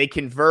 They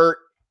convert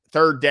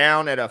third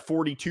down at a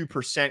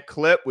 42%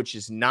 clip, which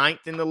is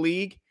 9th in the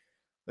league.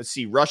 Let's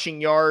see,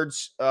 rushing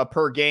yards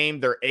per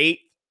game, they're 8th,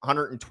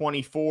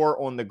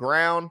 124 on the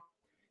ground.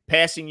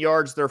 Passing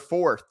yards, they're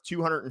 4th,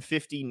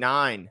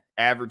 259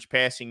 average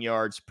passing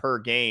yards per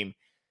game.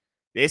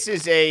 This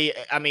is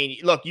I mean,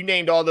 look, you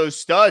named all those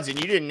studs and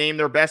you didn't name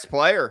their best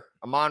player.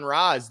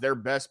 Amon-Ra is their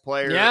best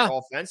player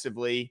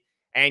offensively.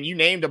 And you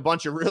named a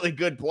bunch of really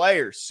good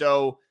players.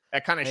 So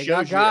that kind of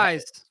shows you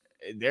guys.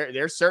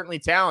 They're certainly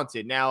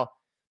talented. Now,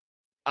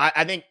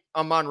 I think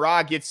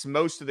Amon-Ra gets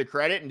most of the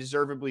credit and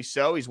deservedly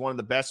so. He's one of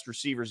the best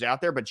receivers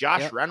out there. But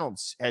Josh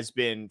Reynolds has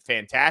been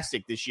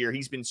fantastic this year.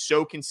 He's been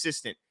so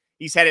consistent.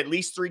 He's had at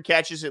least 3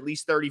 catches, at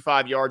least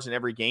 35 yards in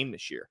every game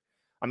this year.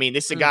 I mean,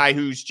 this is a guy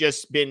who's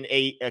just been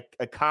a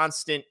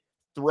constant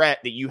threat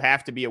that you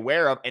have to be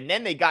aware of. And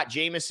then they got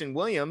Jamison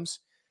Williams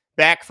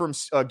back from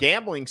a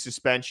gambling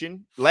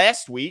suspension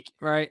last week.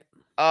 Right.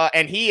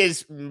 And he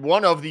is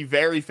one of the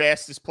very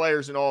fastest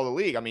players in all the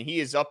league. I mean, he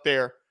is up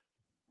there.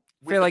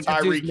 I feel like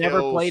this dude's never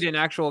played an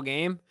actual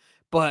game,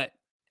 but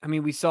I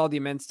mean, we saw the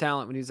immense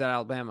talent when he was at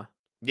Alabama.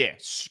 Yeah,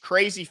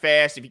 crazy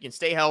fast. If he can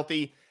stay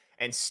healthy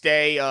and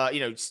stay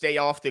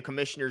off the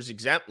commissioner's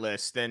exempt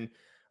list, then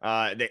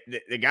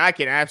the guy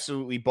can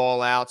absolutely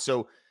ball out.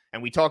 So,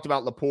 and we talked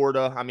about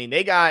Laporta. I mean,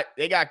 they got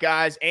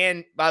guys,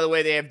 and by the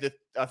way, they have the,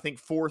 I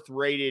think, 4th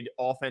rated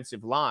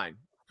offensive line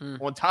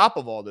on top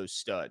of all those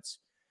studs.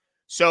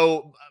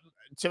 So,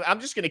 I'm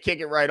just going to kick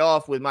it right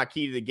off with my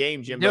key to the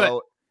game,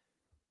 Jimbo.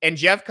 And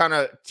Jeff kind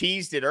of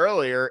teased it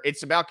earlier.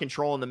 It's about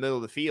controlling the middle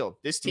of the field.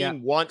 This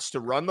team wants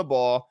to run the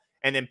ball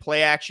and then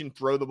play action,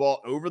 throw the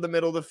ball over the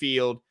middle of the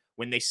field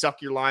when they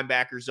suck your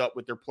linebackers up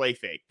with their play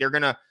fake. They're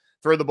going to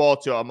throw the ball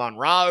to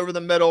Amon-Ra over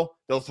the middle.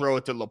 They'll throw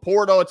it to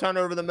Laporta a ton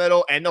over the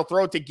middle, and they'll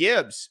throw it to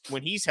Gibbs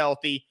when he's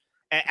healthy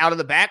out of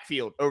the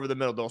backfield over the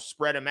middle. They'll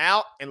spread him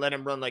out and let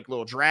him run like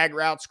little drag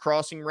routes,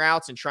 crossing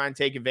routes, and try and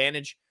take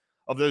advantage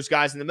of those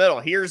guys in the middle.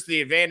 Here's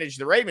the advantage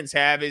the Ravens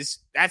have is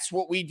that's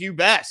what we do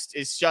best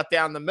is shut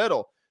down the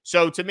middle.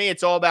 So to me,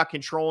 it's all about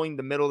controlling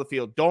the middle of the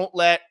field. Don't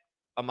let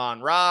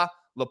Amon-Ra,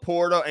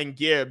 Laporta, and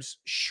Gibbs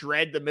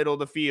shred the middle of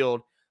the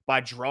field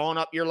by drawing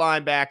up your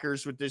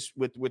linebackers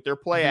with their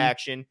play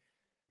action.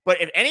 But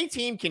if any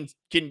team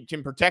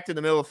can protect in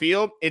the middle of the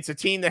field, it's a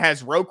team that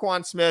has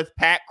Roquan Smith,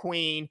 Pat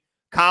Queen,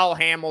 Kyle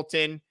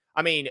Hamilton.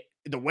 I mean,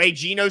 the way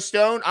Geno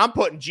Stone, I'm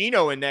putting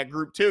Geno in that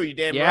group too. You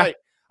damn right.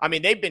 I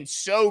mean, they've been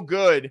so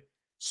good.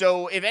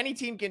 So if any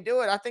team can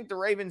do it, I think the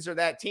Ravens are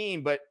that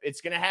team. But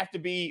it's going to have to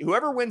be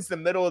whoever wins the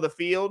middle of the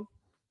field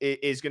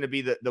is going to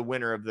be the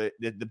winner of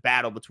the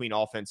battle between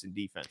offense and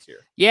defense here.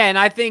 Yeah, and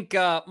I think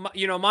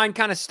mine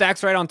kind of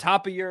stacks right on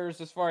top of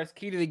yours as far as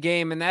key to the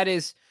game, and that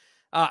is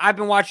I've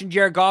been watching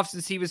Jared Goff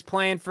since he was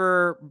playing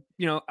for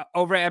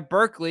over at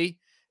Berkeley,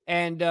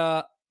 and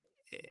throughout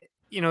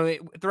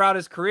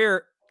his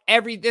career,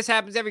 this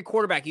happens every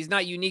quarterback. He's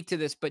not unique to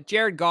this, but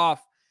Jared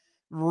Goff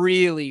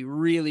really,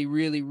 really,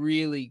 really,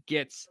 really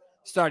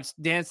starts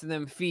dancing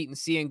them feet and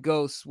seeing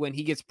ghosts when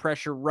he gets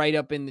pressure right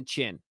up in the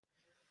chin.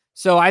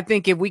 So I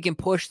think if we can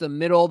push the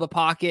middle of the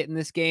pocket in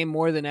this game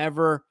more than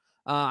ever,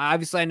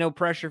 obviously I know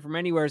pressure from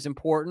anywhere is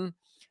important,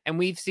 and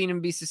we've seen him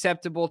be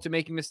susceptible to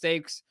making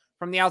mistakes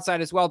from the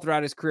outside as well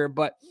throughout his career.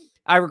 But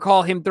I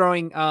recall him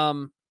throwing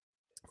 4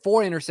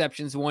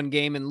 interceptions in one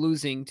game and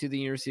losing to the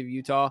University of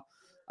Utah.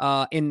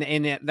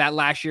 In that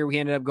last year, we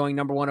ended up going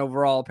number 1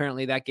 overall.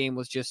 Apparently that game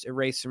was just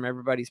erased from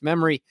everybody's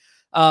memory.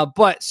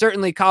 But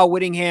certainly Kyle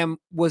Whittingham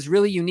was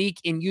really unique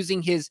in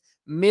using his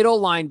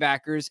middle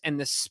linebackers and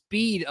the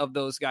speed of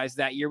those guys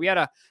that year. We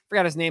had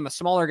forgot his name, a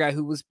smaller guy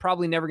who was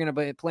probably never going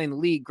to play in the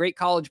league. Great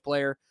college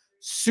player,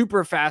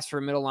 super fast for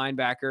a middle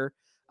linebacker.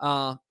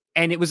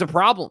 And it was a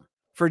problem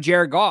for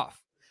Jared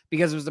Goff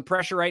because it was the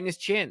pressure right in his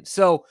chin.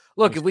 So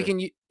look, if we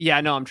can,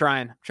 I'm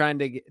trying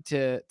to get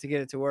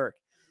it to work.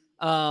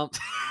 Oh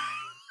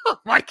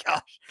my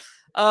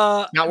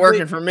gosh. Not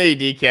working for me,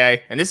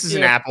 DK. And this is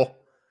an apple.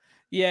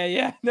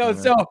 Yeah. No,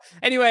 so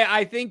anyway,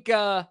 I think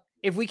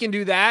if we can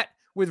do that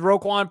with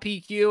Roquan,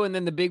 PQ, and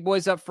then the big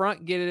boys up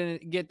front,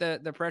 get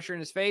the pressure in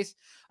his face,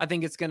 I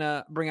think it's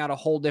gonna bring out a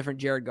whole different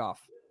Jared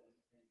Goff.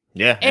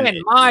 Yeah. And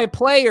my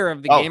player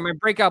of the game, my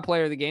breakout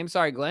player of the game,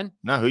 sorry, Glenn.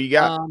 No, who you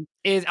got?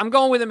 I'm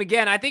going with him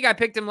again. I think I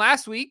picked him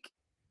last week,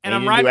 and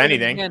I'm riding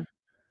with him again.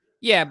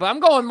 Yeah, but I'm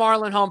going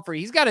Marlon Humphrey.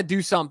 He's got to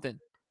do something.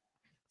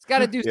 He's got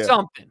to do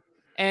something.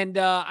 And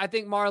I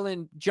think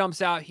Marlon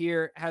jumps out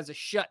here, has a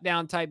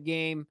shutdown type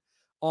game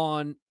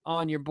on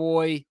your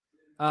boy.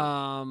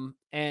 So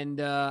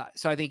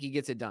I think he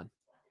gets it done.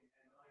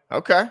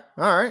 Okay.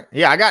 All right.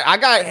 Yeah, I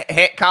got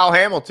Kyle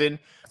Hamilton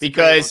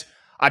because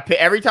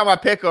every time I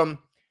pick him,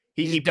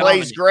 he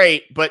plays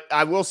great. But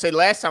I will say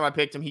last time I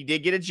picked him, he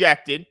did get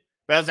ejected.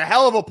 But it was a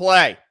hell of a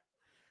play.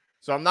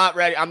 So I'm not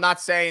ready. I'm not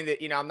saying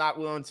that, I'm not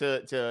willing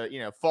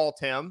to fault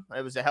him.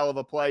 It was a hell of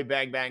a play,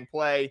 bang, bang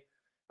play.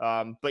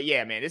 But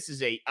yeah, man,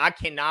 I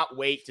cannot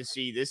wait to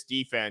see this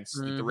defense,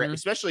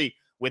 especially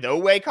with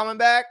Owe coming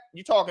back.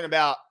 You're talking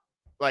about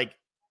like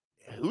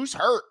who's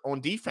hurt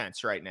on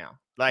defense right now?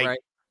 Like,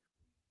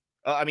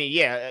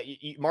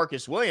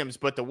 Marcus Williams,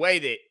 but the way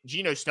that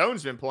Geno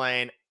Stone's been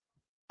playing,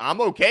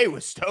 I'm okay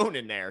with Stone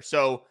in there.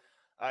 So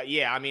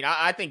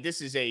I think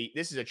this is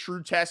a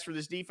true test for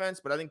this defense,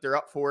 but I think they're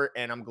up for it,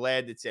 and I'm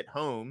glad it's at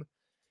home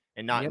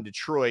and not in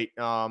Detroit.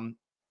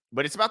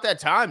 But it's about that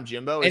time,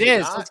 Jimbo. It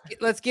is.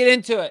 Let's get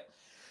into it.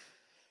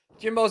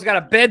 Jimbo's got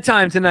a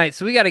bedtime tonight,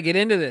 so we got to get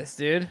into this,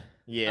 dude.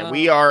 Yeah,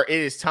 we are. It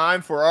is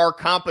time for our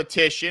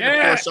competition. Yeah.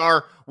 Of course,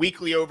 our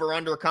weekly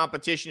over-under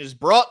competition is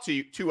brought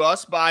to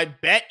us by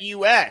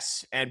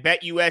BetUS. And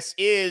BetUS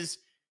is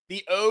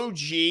the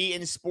OG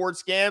in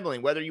sports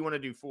gambling. Whether you want to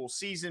do full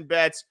season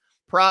bets,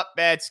 prop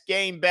bets,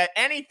 game bet,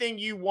 anything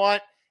you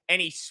want,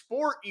 any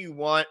sport you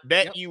want,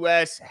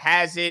 BetUS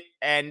has it.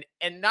 And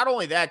not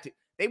only that,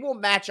 they will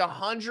match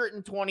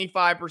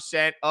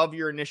 125% of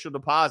your initial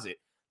deposit.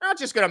 They're not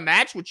just going to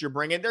match what you're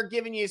bringing. They're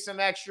giving you some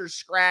extra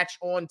scratch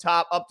on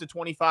top, up to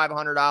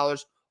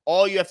 $2,500.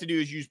 All you have to do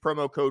is use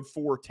promo code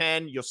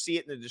 410. You'll see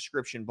it in the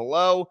description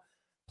below.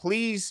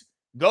 Please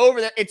go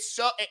over there.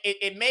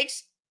 It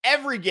makes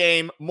every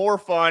game more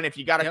fun if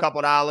you got a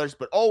couple dollars,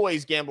 but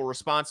always gamble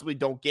responsibly.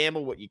 Don't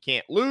gamble what you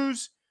can't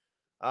lose.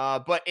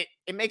 But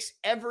it makes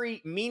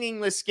every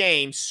meaningless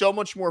game so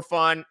much more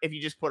fun if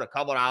you just put a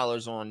couple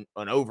dollars on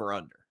an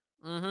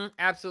over-under.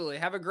 Absolutely.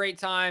 Have a great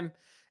time.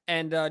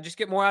 And just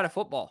get more out of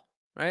football,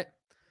 right?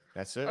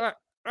 That's it. All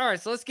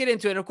right, so let's get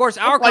into it. And of course,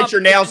 Don't bite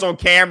your nails on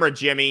camera,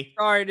 Jimmy.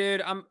 Sorry,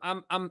 dude.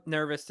 I'm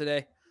nervous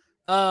today.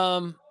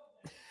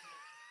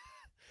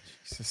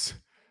 Jesus.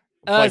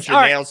 Bite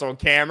your nails on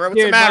camera.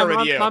 What's the matter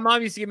with you? My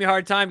mom used to give me a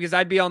hard time because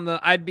I'd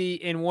be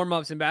in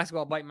warm-ups in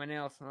basketball biting my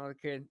nails when I was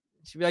a kid.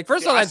 She'd be like,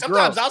 first of all, that's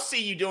sometimes gross. I'll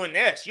see you doing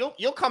this.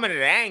 You'll come in at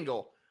an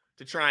angle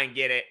to try and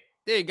get it.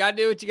 Dude, you gotta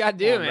do what you gotta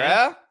do,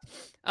 man.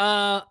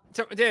 Bro.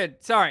 Dude,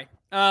 sorry.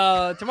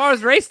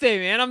 Tomorrow's race day,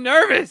 man. I'm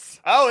nervous.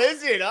 Oh,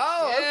 is it?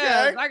 Oh,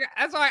 yeah, okay.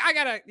 That's why I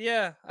gotta.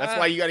 Yeah, that's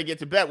why you got to get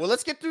to bed. Well,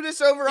 let's get through this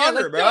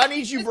over/under, bro. I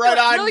need you let's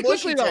bright-eyed really and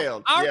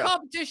bushy-tailed. Our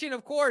competition,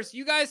 of course,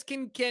 you guys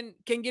can get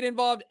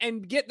involved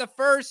and get be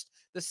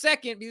the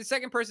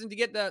second person to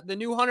get the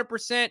new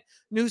 100%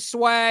 new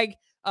swag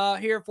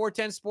here at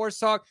 410 Sports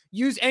Talk.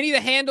 Use any of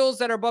the handles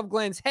that are above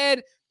Glenn's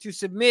head to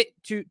submit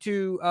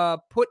to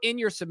put in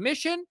your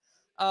submission.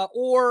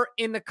 Or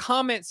in the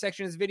comment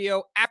section of this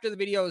video after the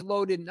video is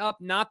loaded up,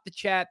 not the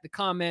chat, the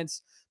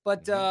comments.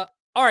 But all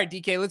right,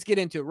 DK, let's get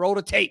into it. Roll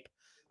the tape.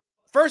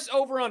 First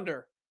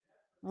over-under.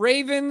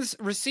 Ravens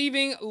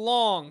receiving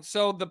long.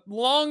 So the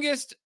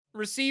longest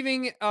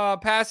receiving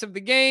pass of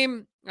the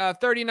game,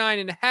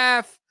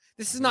 39.5.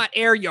 This is not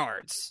air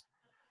yards.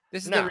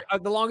 This is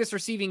the longest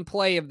receiving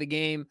play of the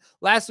game.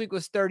 Last week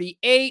was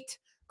 38.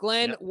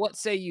 Glenn, what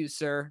say you,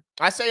 sir?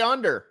 I say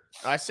under.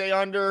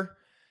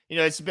 You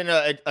know, it's been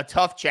a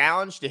tough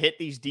challenge to hit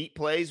these deep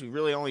plays. We've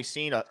really only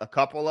seen a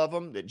couple of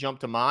them that jump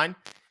to mind.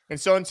 And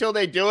so until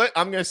they do it,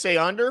 I'm going to say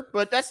under.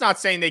 But that's not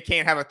saying they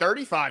can't have a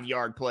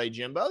 35-yard play,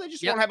 Jimbo. They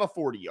just won't have a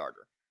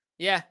 40-yarder.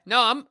 Yeah.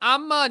 No,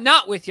 I'm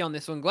not with you on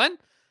this one, Glenn.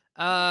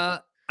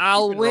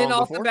 I'll win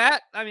off the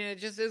bat. I mean, it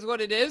just is what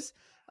it is.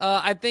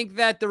 I think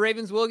that the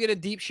Ravens will get a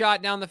deep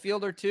shot down the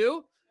field or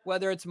two,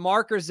 whether it's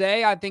Mark or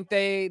Zay. I think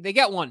they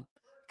get one.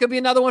 Could be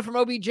another one from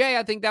OBJ.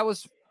 I think that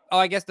was... Oh,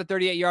 I guess the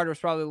 38-yarder was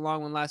probably the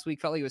long one last week.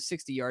 Felt like it was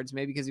 60 yards,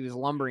 maybe because he was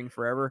lumbering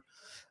forever.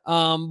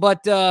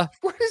 But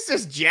what is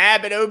this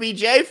jab at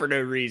OBJ for no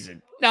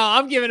reason? No,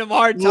 I'm giving him a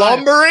hard time.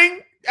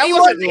 Lumbering? He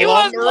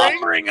was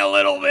lumbering a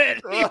little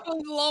bit. He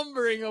was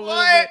lumbering a little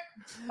bit.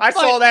 I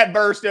saw that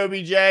burst,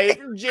 OBJ.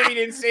 Jimmy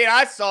didn't see it.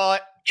 I saw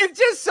it. It's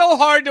just so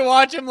hard to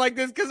watch him like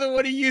this because of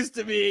what he used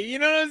to be. You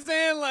know what I'm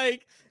saying?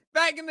 Like,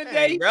 back in the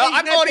day, bro,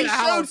 I thought he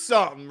showed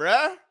something,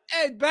 bro.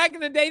 Hey, back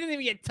in the day, didn't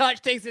even get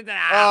touched, takes it to the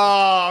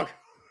house. Oh,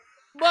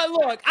 but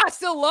look, I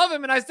still love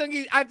him, and I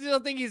still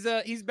think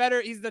he's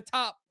better. He's the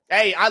top.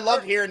 Hey, I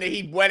love hearing that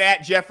he went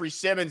at Jeffrey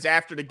Simmons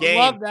after the game.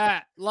 Love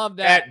that.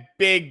 That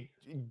big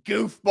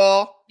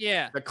goofball.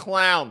 Yeah. The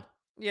clown.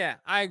 Yeah,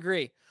 I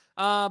agree.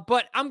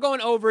 But I'm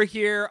going over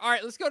here. All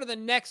right, let's go to the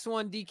next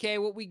one,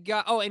 DK. What we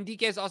got? Oh, and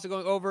DK is also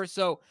going over.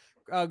 So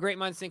great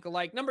minds think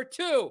alike. Number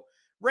 2,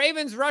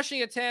 Ravens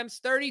rushing attempts.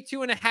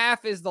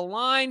 32.5 is the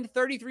line.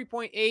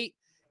 33.8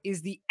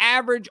 is the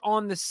average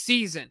on the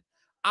season.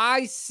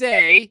 I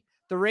say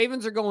the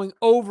Ravens are going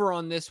over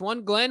on this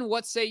one. Glenn,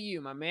 what say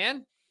you, my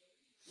man?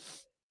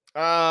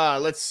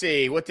 Let's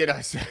see. What did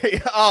I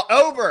say?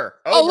 Over.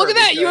 Oh, look at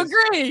that. You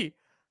agree.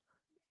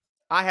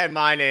 I had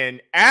mine in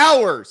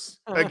hours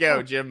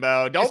ago,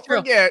 Jimbo. Don't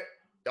forget.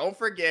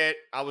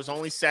 I was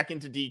only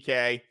second to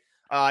DK.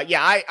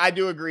 I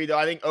do agree, though.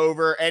 I think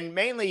over, and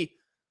mainly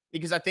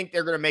because I think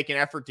they're going to make an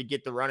effort to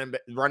get the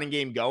running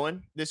game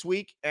going this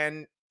week,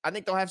 and I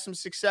think they'll have some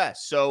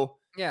success. So,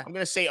 yeah, I'm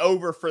going to say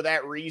over for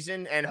that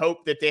reason and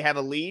hope that they have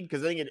a lead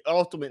because I think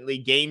ultimately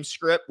game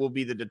script will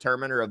be the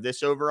determiner of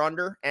this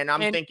over-under, and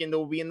I'm thinking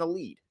they'll be in the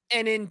lead.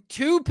 And in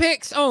 2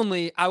 picks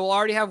only, I will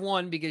already have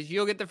one because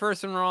you'll get the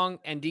first one wrong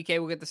and DK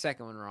will get the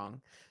second one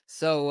wrong.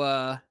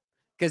 So,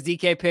 because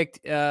DK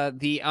picked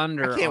the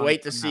under. I can't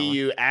wait to see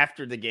you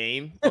after the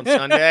game on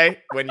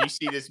Sunday when you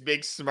see this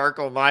big smirk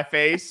on my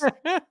face.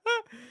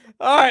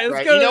 All right,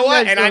 let's go. You know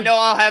what? And I know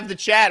I'll have the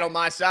chat on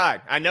my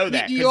side. I know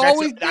that. You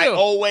always do. I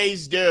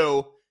always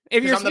do.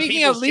 If you're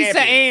speaking of Lisa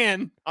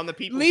Ann, on the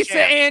people's Lisa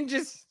chat. Ann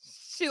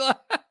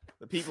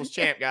The people's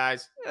champ,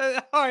 guys.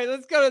 All right,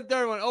 let's go to the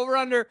third one. Over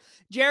under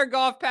Jared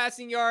Goff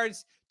passing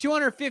yards,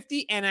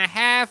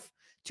 250.5.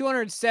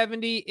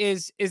 270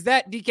 is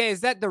that DK?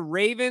 Is that the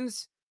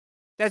Ravens?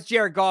 That's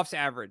Jared Goff's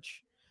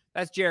average.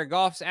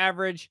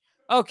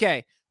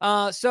 Okay.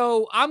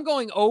 So I'm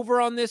going over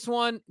on this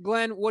one.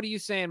 Glenn, what are you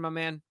saying, my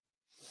man?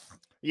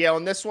 Yeah,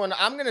 on this one,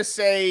 I'm gonna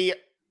say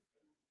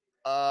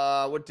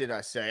what did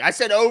I say? I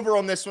said over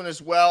on this one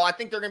as well. I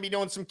think they're gonna be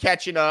doing some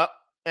catching up.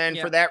 And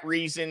for that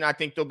reason, I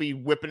think they'll be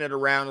whipping it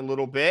around a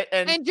little bit.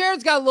 And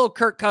Jared's got a little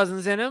Kirk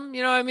Cousins in him.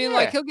 You know what I mean? Yeah.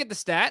 Like, he'll get the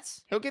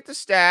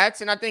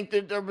stats. And I think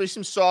that there'll be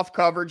some soft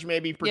coverage,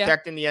 maybe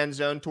protecting the end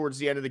zone towards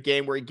the end of the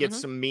game where he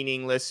gets some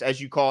meaningless, as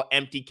you call,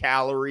 empty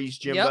calories,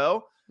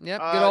 Jimbo. Yep.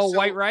 Good old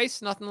white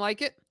rice. Nothing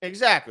like it.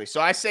 Exactly.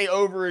 So I say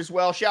over as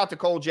well. Shout out to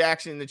Cole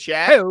Jackson in the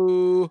chat.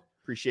 Hey-o.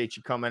 Appreciate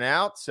you coming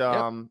out.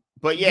 So,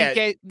 but yeah.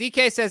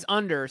 DK says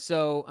under.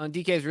 So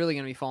DK is really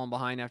going to be falling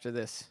behind after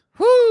this.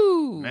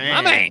 Whoo,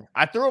 man.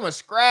 I threw him a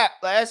scrap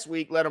last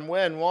week, let him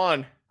win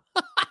one.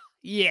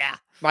 Yeah.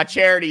 My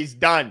charity's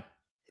done.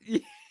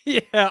 Yeah.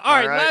 All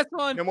right, last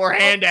one. No more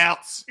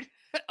handouts.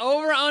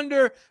 Over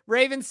under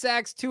Ravens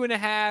sacks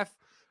 2.5,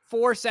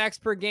 4 sacks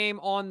per game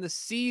on the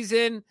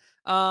season.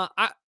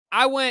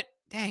 I went,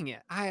 dang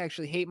it. I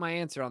actually hate my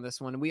answer on this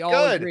one. We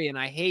all agree, and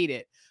I hate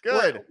it.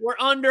 Good. We're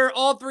under.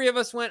 All three of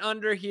us went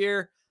under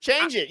here.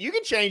 Change it. You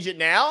can change it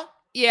now.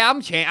 Yeah,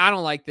 I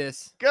don't like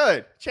this.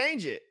 Good.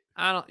 Change it.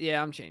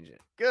 I'm changing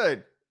it.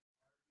 Good.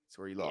 That's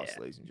where you lost,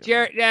 ladies and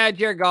gentlemen.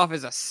 Jared Goff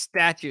is a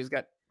statue. He's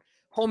got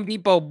Home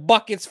Depot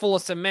buckets full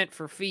of cement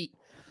for feet.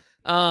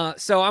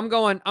 So I'm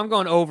going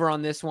over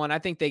on this one. I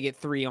think they get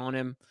 3 on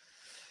him.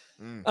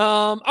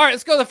 All right,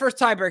 let's go to the first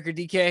tiebreaker,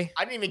 DK.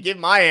 I didn't even give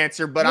my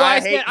answer, but well, I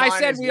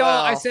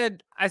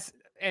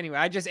anyway,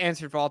 I just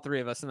answered for all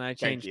 3 of us and then I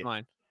changed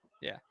mine.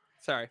 Yeah.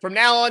 Sorry. From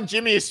now on,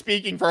 Jimmy is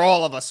speaking for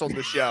all of us on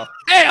the show.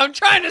 Hey, I'm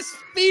trying to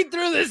speed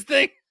through this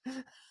thing.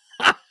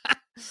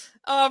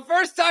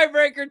 First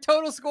tiebreaker,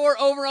 total score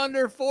over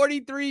under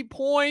 43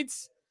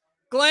 points.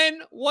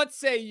 Glenn, what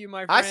say you,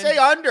 my friend?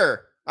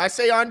 I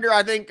say under.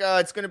 I think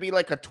it's going to be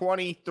like a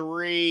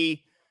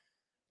 23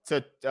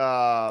 to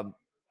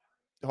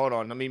hold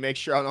on, let me make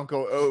sure I don't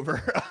go over.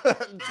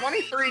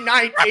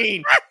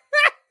 23-19.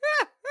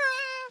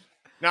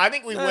 No, I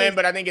think we win,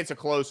 but I think it's a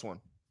close one.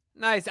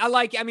 Nice.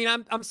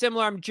 I'm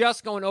similar. I'm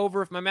just going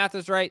over. If my math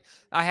is right,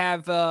 I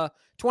have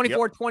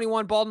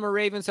 24-21 Baltimore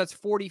Ravens. That's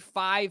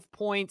 45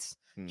 points.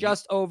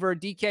 Just over.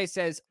 DK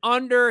says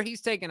under.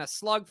 He's taking a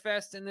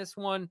slugfest in this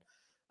one.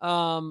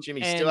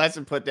 Jimmy still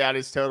hasn't put down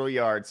his total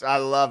yards. I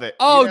love it.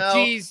 Oh,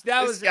 geez.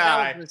 That was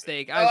a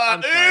mistake.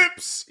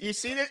 Oops. You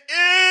see this?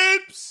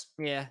 Oops.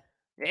 Yeah.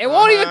 It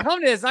won't even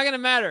come to this. It's not going to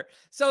matter.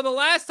 So the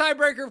last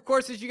tiebreaker, of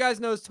course, as you guys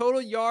know, is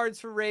total yards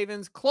for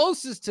Ravens.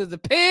 Closest to the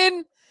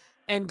pin.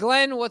 And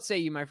Glenn, what say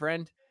you, my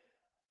friend?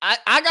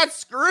 I got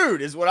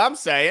screwed is what I'm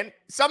saying.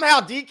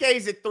 Somehow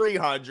DK's at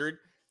 300.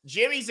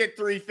 Jimmy's at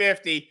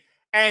 350.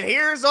 And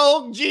here's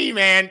old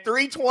G-Man,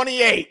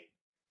 328.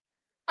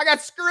 I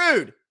got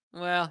screwed.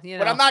 Well,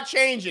 but I'm not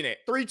changing it.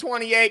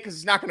 328 because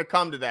it's not going to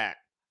come to that.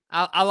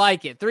 I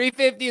like it.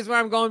 350 is where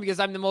I'm going because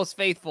I'm the most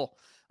faithful.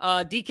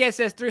 DK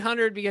says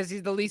 300 because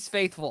he's the least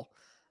faithful.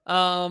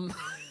 Short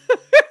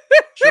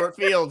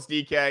fields,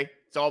 DK.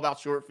 It's all about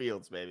short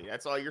fields, baby.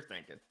 That's all you're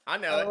thinking. I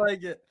know it. I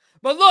like it.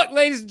 But look,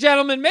 ladies and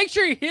gentlemen, make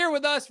sure you're here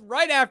with us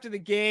right after the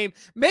game.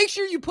 Make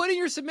sure you put in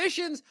your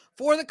submissions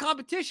for the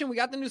competition. We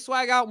got the new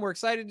swag out, and we're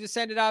excited to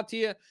send it out to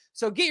you.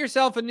 So get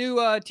yourself a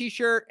new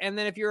T-shirt, and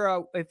then if you're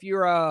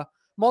a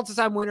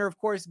multi-time winner, of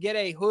course, get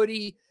a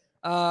hoodie.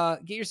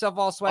 Get yourself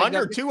all swagged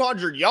under up.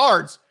 200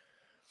 yards.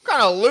 What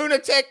kind of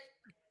lunatic?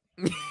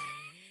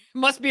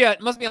 Must be a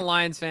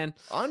Lions fan.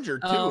 Under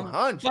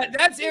 200. But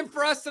that's it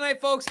for us tonight,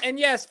 folks. And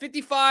yes,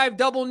 55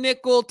 double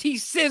nickel T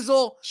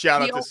Sizzle.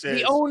 Shout out to Sizz.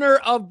 The owner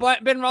of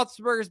Ben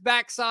Roethlisberger's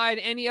backside.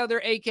 Any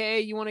other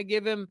AKA you want to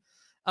give him,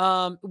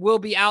 will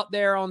be out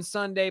there on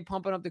Sunday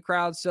pumping up the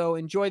crowd. So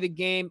enjoy the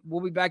game.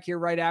 We'll be back here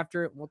right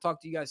after it. We'll talk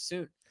to you guys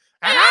soon.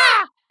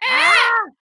 Ah!